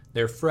fit,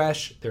 they're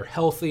fresh, they're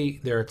healthy,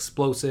 they're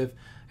explosive.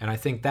 And I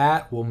think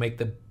that will make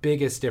the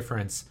biggest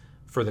difference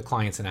for the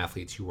clients and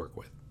athletes you work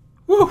with.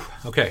 Woo!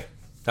 Okay,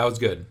 that was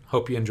good.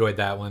 Hope you enjoyed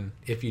that one.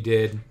 If you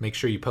did, make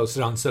sure you post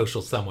it on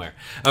social somewhere.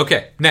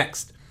 Okay,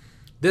 next.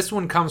 This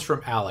one comes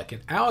from Alec.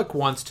 And Alec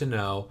wants to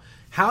know,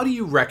 how do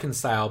you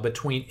reconcile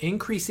between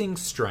increasing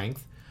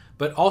strength,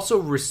 but also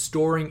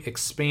restoring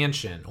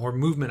expansion or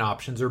movement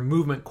options or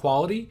movement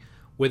quality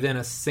within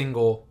a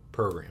single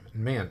program?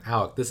 And man,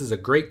 Alec, this is a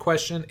great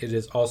question. It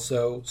is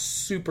also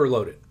super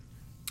loaded.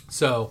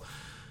 So,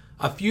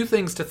 a few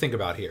things to think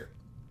about here.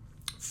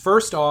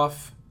 First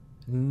off,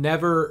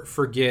 never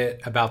forget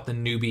about the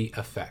newbie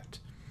effect.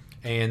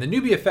 And the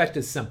newbie effect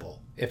is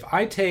simple. If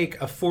I take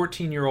a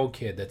 14-year-old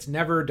kid that's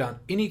never done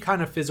any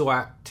kind of physical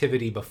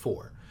activity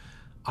before,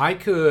 I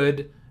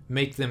could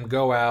make them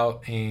go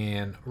out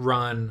and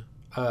run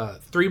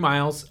 3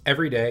 miles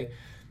every day.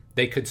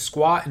 They could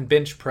squat and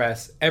bench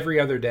press every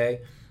other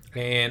day,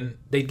 and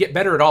they'd get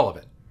better at all of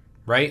it,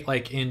 right?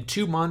 Like in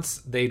 2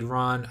 months, they'd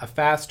run a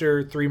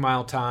faster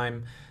 3-mile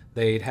time.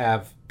 They'd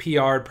have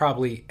PR'd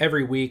probably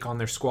every week on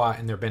their squat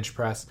and their bench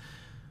press.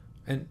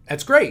 And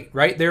that's great,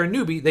 right? They're a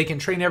newbie. They can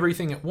train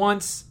everything at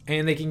once,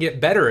 and they can get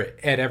better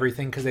at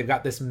everything because they've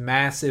got this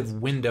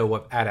massive window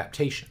of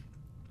adaptation.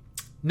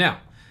 Now,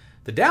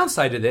 the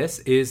downside of this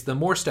is the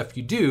more stuff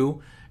you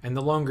do and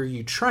the longer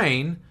you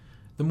train,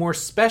 the more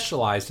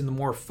specialized and the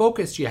more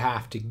focused you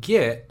have to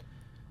get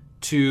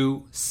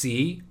to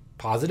see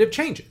positive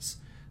changes.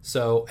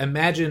 So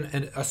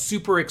imagine a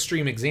super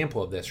extreme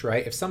example of this,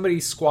 right? If somebody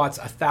squats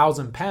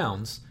 1,000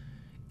 pounds,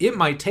 it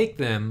might take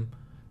them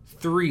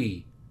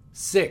 3,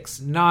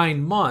 6,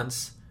 9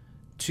 months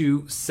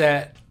to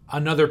set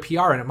another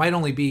PR, and it might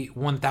only be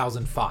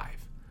 1,005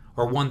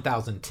 or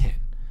 1010,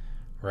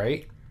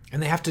 right?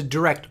 And they have to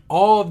direct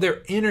all of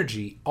their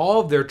energy,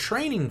 all of their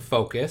training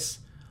focus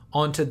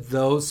onto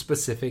those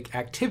specific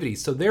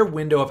activities. So their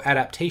window of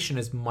adaptation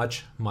is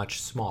much,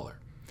 much smaller.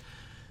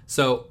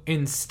 So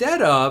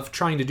instead of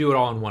trying to do it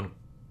all in one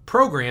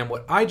program,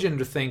 what I tend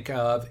to think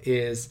of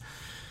is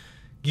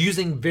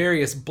using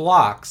various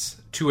blocks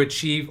to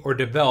achieve or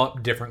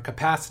develop different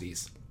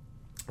capacities.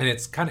 And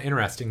it's kind of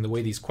interesting the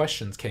way these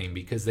questions came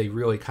because they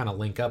really kind of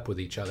link up with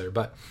each other.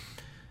 But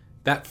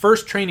that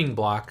first training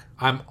block,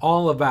 I'm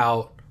all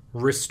about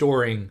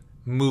restoring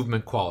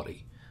movement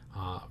quality,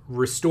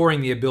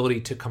 restoring the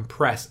ability to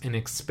compress and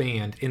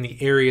expand in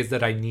the areas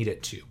that I need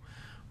it to,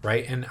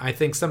 right? And I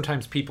think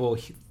sometimes people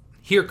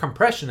hear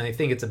compression and they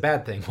think it's a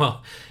bad thing.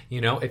 Well,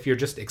 if you're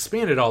just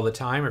expanded all the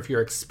time, or if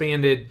you're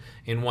expanded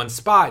in one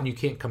spot and you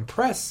can't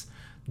compress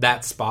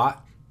that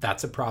spot,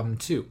 that's a problem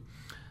too.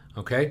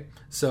 Okay?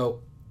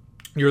 So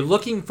you're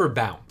looking for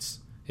bounce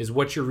is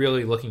what you're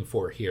really looking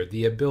for here.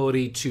 The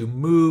ability to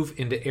move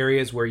into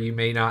areas where you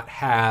may not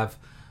have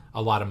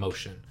a lot of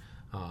motion.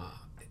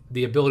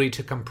 The ability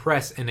to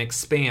compress and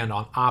expand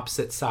on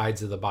opposite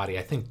sides of the body.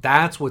 I think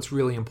that's what's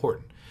really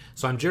important.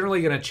 So I'm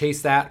generally going to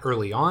chase that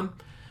early on.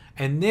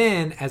 And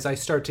then as I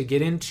start to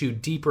get into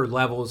deeper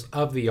levels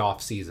of the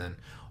off season,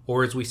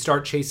 or as we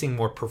start chasing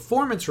more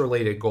performance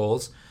related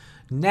goals,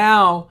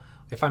 now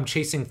if I'm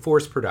chasing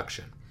force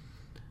production,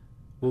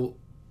 well,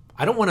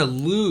 I don't want to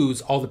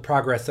lose all the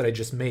progress that I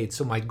just made.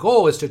 So my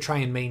goal is to try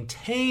and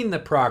maintain the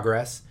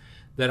progress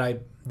that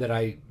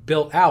I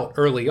built out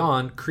early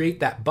on, create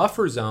that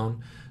buffer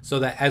zone so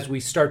that as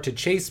we start to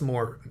chase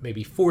more,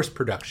 maybe force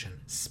production,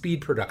 speed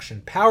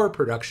production, power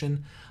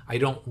production, I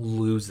don't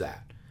lose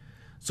that.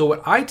 So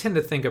what I tend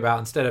to think about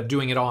instead of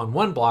doing it all in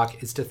one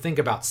block is to think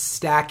about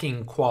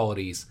stacking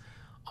qualities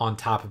on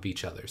top of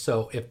each other.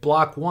 So if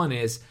block one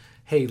is,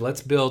 hey,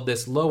 let's build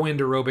this low-end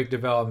aerobic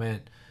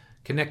development,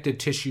 connective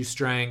tissue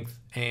strength,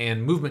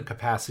 and movement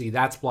capacity,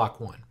 that's block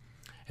one.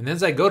 And then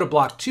as I go to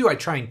block two, I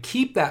try and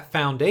keep that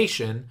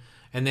foundation,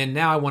 and then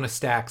now I want to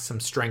stack some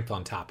strength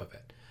on top of it.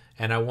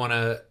 And I want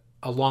to,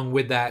 along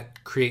with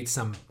that, create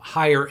some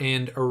higher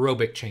end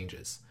aerobic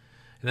changes.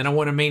 And then I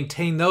want to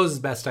maintain those as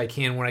best I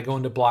can when I go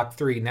into block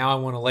three. Now I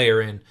want to layer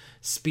in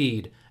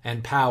speed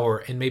and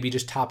power and maybe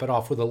just top it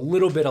off with a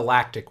little bit of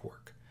lactic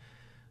work.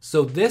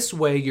 So this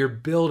way you're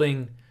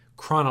building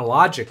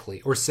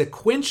chronologically or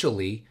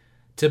sequentially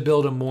to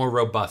build a more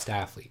robust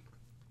athlete.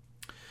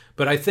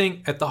 But I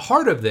think at the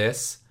heart of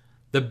this,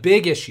 the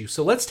big issue,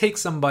 so let's take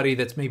somebody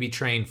that's maybe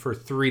trained for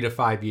 3 to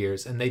 5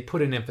 years and they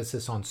put an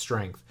emphasis on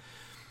strength.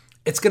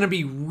 It's going to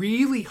be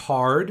really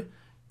hard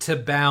to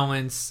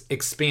balance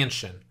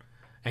expansion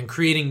and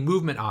creating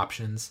movement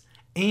options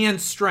and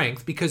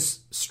strength, because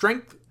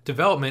strength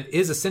development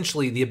is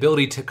essentially the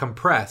ability to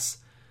compress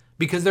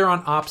because they're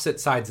on opposite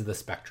sides of the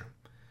spectrum.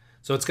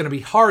 So it's going to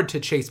be hard to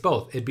chase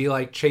both. It'd be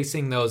like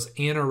chasing those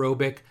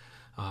anaerobic,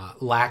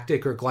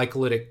 lactic or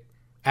glycolytic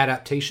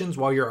adaptations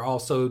while you're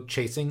also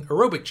chasing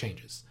aerobic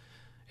changes.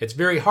 It's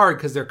very hard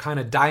because they're kind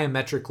of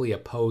diametrically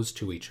opposed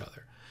to each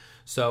other.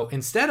 So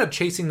instead of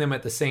chasing them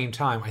at the same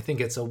time, I think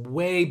it's a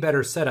way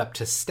better setup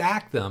to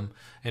stack them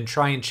and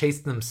try and chase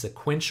them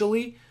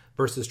sequentially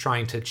versus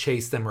trying to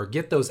chase them or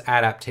get those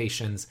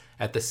adaptations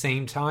at the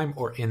same time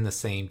or in the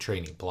same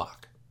training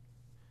block.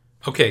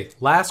 Okay,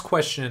 last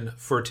question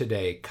for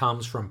today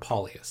comes from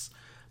Paulius.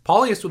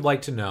 Paulius would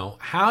like to know,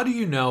 how do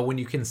you know when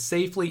you can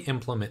safely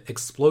implement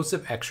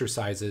explosive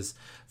exercises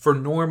for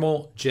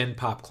normal Gen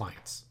Pop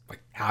clients?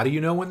 Like, how do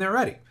you know when they're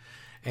ready?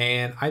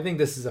 And I think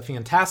this is a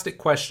fantastic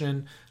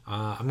question.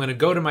 I'm going to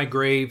go to my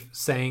grave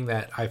saying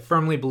that I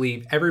firmly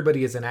believe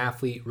everybody is an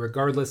athlete,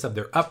 regardless of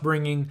their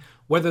upbringing,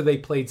 whether they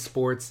played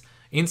sports.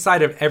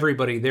 Inside of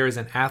everybody, there is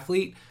an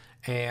athlete.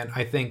 And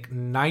I think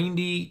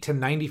 90 to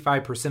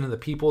 95% of the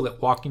people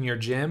that walk in your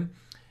gym,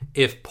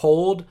 if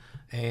polled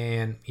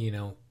and,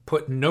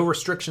 put no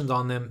restrictions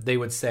on them, they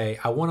would say,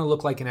 I want to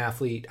look like an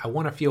athlete. I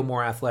want to feel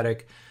more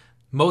athletic.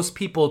 Most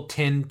people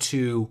tend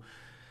to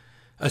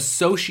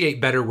associate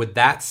better with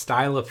that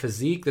style of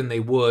physique than they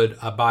would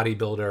a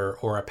bodybuilder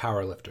or a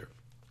powerlifter.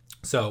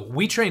 So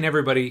we train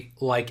everybody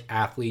like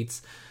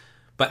athletes,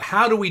 but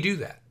how do we do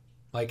that?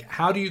 Like,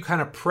 how do you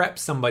kind of prep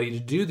somebody to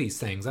do these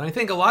things? And I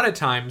think a lot of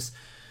times,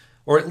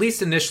 or at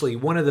least initially,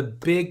 one of the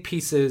big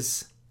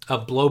pieces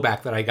of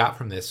blowback that I got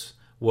from this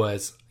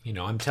was,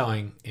 I'm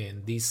telling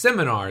in these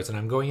seminars and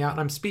I'm going out and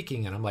I'm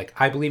speaking and I'm like,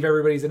 I believe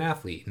everybody's an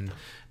athlete. And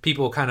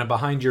people kind of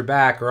behind your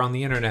back or on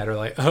the internet are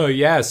like, oh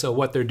yeah, so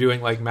what, they're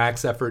doing like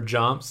max effort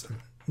jumps?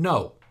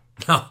 No,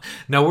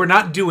 we're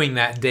not doing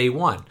that day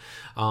one.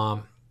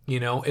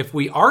 If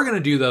we are going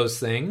to do those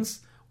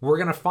things, we're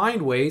going to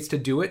find ways to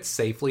do it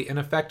safely and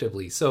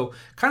effectively. So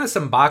kind of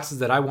some boxes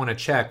that I want to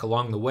check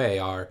along the way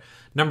are,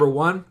 number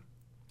one,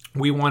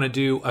 we want to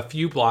do a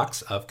few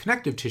blocks of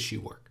connective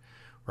tissue work,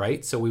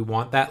 right? So we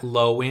want that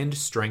low-end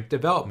strength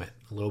development,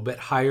 a little bit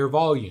higher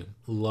volume,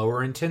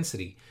 lower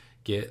intensity,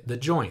 get the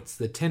joints,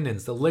 the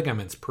tendons, the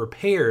ligaments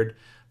prepared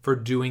for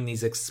doing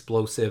these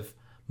explosive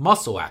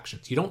muscle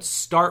actions. You don't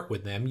start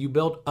with them, you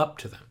build up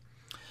to them.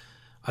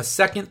 A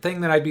second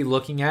thing that I'd be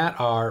looking at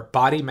are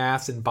body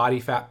mass and body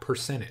fat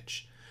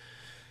percentage.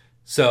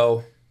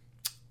 So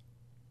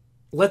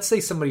let's say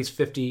somebody's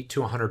 50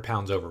 to 100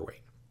 pounds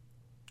overweight.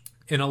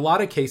 In a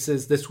lot of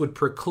cases, this would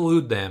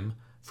preclude them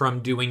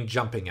from doing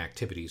jumping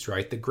activities,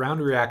 right? The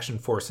ground reaction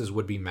forces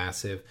would be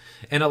massive.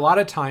 And a lot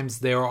of times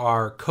there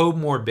are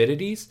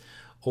comorbidities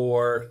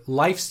or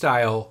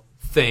lifestyle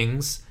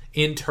things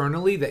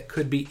internally that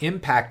could be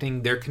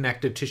impacting their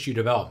connective tissue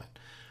development,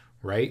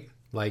 right?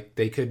 Like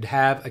they could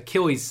have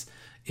Achilles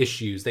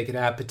issues, they could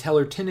have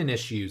patellar tendon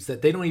issues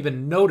that they don't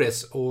even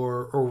notice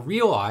or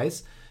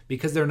realize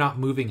because they're not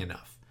moving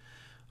enough.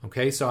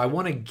 Okay, so I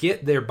want to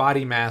get their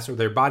body mass or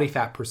their body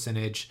fat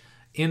percentage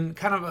in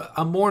kind of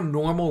a more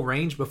normal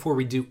range before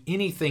we do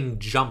anything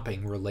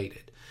jumping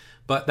related.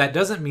 But that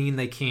doesn't mean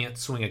they can't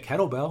swing a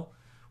kettlebell,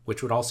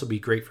 which would also be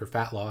great for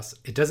fat loss.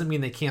 It doesn't mean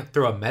they can't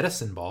throw a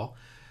medicine ball.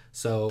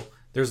 So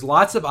there's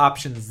lots of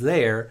options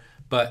there,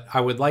 but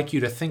I would like you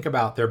to think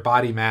about their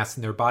body mass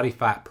and their body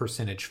fat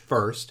percentage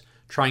first,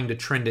 trying to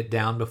trend it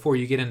down before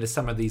you get into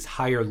some of these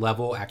higher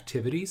level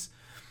activities.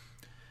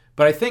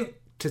 But I think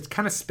to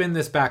kind of spin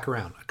this back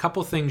around, a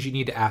couple things you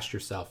need to ask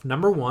yourself.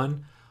 Number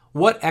one,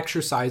 what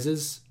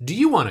exercises do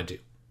you want to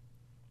do?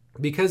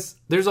 Because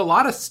there's a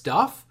lot of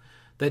stuff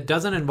that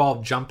doesn't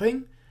involve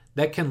jumping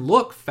that can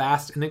look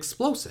fast and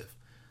explosive.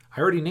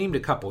 I already named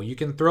a couple. You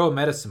can throw a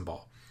medicine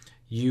ball.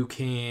 You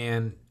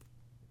can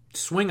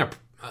swing a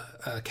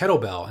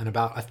kettlebell in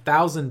about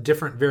 1,000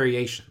 different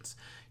variations.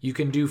 You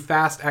can do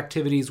fast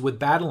activities with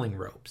battling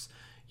ropes.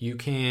 You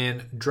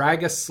can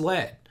drag a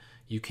sled.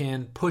 You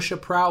can push a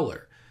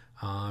prowler.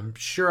 I'm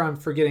sure I'm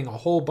forgetting a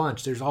whole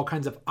bunch. There's all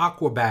kinds of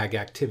aqua bag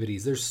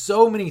activities. There's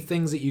so many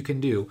things that you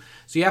can do.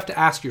 So you have to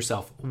ask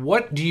yourself,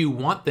 what do you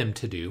want them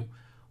to do?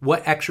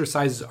 What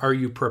exercises are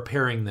you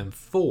preparing them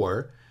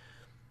for?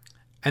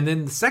 And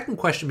then the second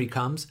question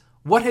becomes,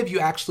 what have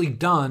you actually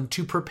done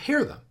to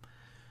prepare them?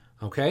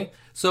 Okay,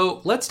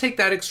 so let's take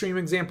that extreme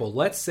example.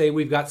 Let's say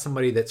we've got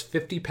somebody that's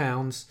 50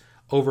 pounds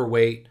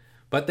overweight,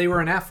 but they were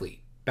an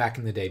athlete back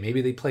in the day.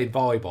 Maybe they played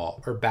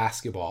volleyball or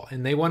basketball,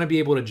 and they want to be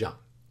able to jump.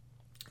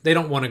 They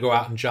don't want to go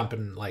out and jump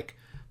and like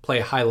play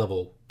a high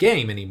level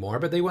game anymore,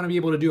 but they want to be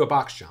able to do a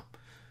box jump.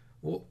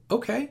 Well,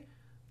 okay.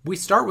 We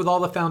start with all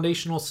the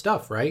foundational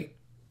stuff, right?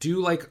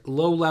 Do like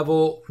low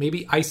level,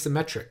 maybe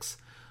isometrics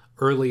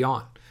early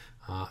on.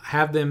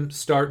 Have them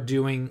start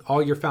doing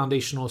all your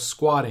foundational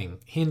squatting,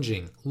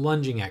 hinging,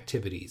 lunging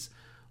activities.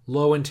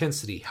 Low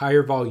intensity,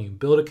 higher volume,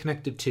 build a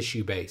connective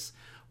tissue base.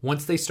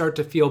 Once they start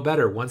to feel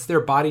better, once their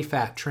body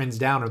fat trends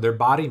down or their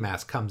body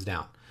mass comes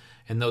down,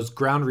 and those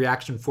ground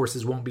reaction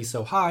forces won't be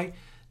so high,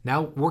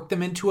 now work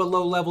them into a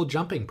low-level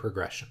jumping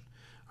progression.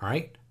 All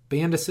right?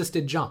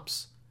 Band-assisted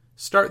jumps.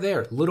 Start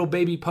there. Little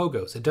baby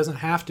pogos. It doesn't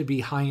have to be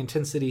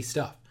high-intensity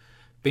stuff.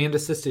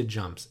 Band-assisted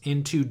jumps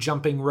into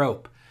jumping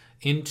rope,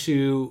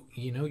 into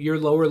your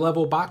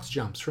lower-level box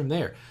jumps from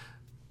there.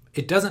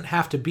 It doesn't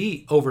have to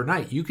be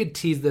overnight. You could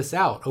tease this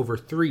out over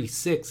 3,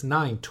 6,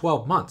 9,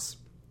 12 months.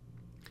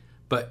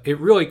 But it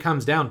really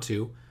comes down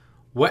to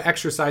what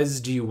exercises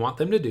do you want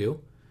them to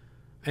do?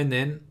 And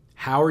then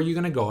how are you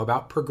going to go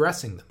about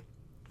progressing them?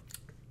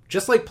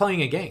 Just like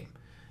playing a game.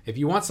 If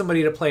you want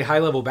somebody to play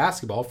high-level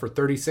basketball for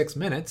 36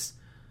 minutes,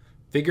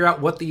 figure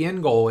out what the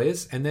end goal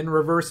is and then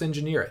reverse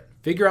engineer it.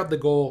 Figure out the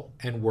goal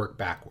and work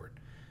backward.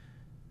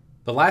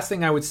 The last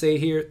thing I would say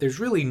here,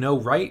 there's really no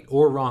right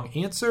or wrong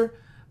answer.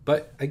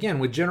 But again,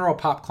 with general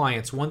pop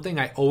clients, one thing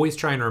I always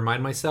try and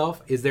remind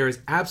myself is there is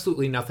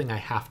absolutely nothing I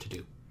have to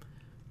do.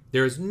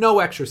 There is no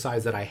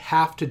exercise that I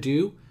have to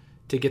do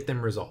to get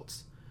them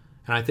results.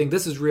 And I think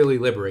this is really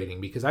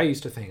liberating because I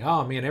used to think,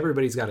 oh man,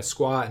 everybody's got to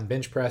squat and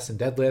bench press and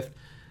deadlift.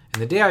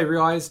 And the day I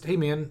realized, hey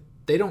man,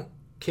 they don't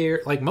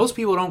care. Like most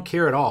people don't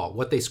care at all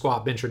what they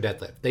squat, bench, or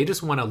deadlift. They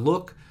just want to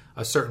look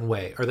a certain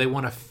way or they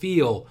want to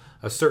feel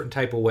a certain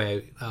type of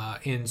way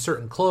in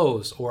certain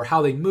clothes or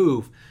how they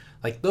move.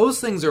 Like those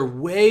things are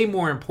way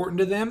more important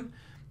to them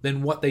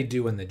than what they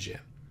do in the gym.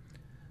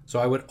 So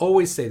I would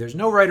always say there's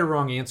no right or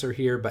wrong answer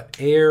here, but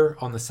err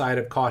on the side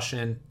of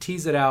caution,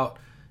 tease it out.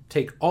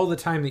 Take all the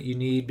time that you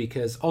need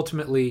because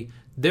ultimately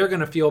they're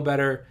going to feel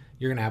better.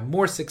 You're going to have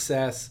more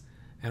success.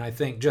 And I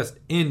think just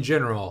in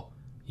general,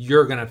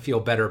 you're going to feel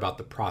better about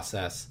the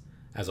process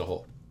as a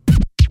whole.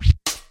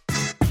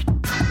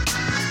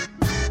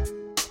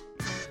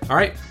 All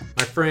right,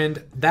 my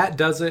friend, that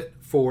does it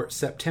for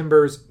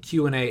September's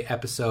Q&A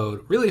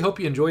episode. Really hope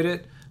you enjoyed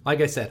it.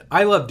 Like I said,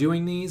 I love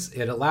doing these.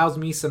 It allows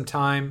me some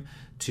time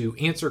to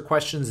answer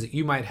questions that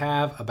you might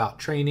have about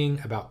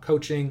training, about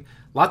coaching.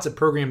 Lots of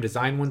program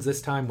design ones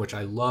this time, which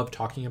I love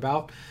talking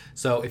about.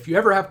 So if you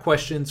ever have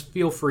questions,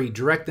 feel free,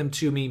 direct them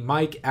to me,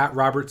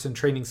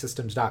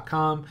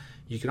 mike@robertsontrainingsystems.com.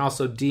 You can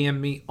also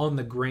DM me on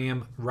the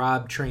gram,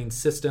 Rob Train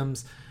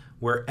Systems.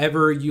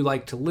 Wherever you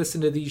like to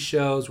listen to these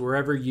shows,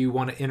 wherever you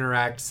want to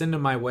interact, send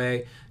them my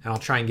way, and I'll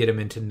try and get them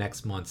into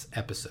next month's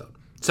episode.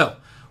 So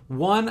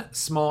one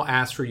small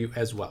ask for you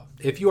as well.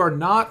 If you are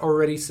not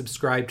already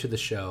subscribed to the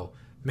show,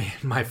 man,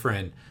 my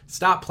friend,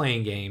 stop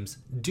playing games.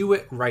 Do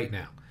it right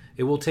now.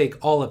 It will take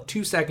all of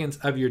 2 seconds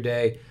of your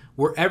day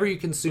wherever you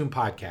consume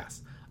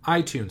podcasts.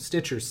 iTunes,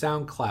 Stitcher,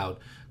 SoundCloud,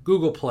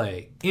 Google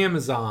Play,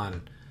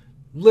 Amazon,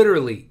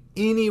 literally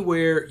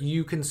anywhere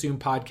you consume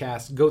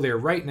podcasts. Go there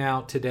right now,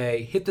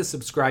 today. Hit the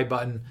subscribe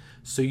button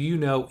so you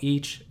know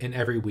each and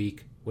every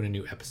week when a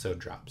new episode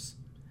drops.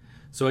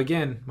 So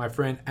again, my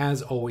friend,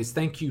 as always,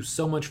 thank you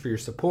so much for your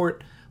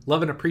support.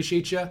 Love and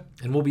appreciate you.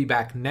 And we'll be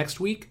back next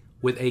week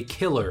with a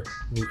killer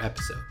new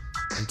episode.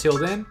 Until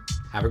then,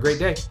 have a great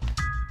day.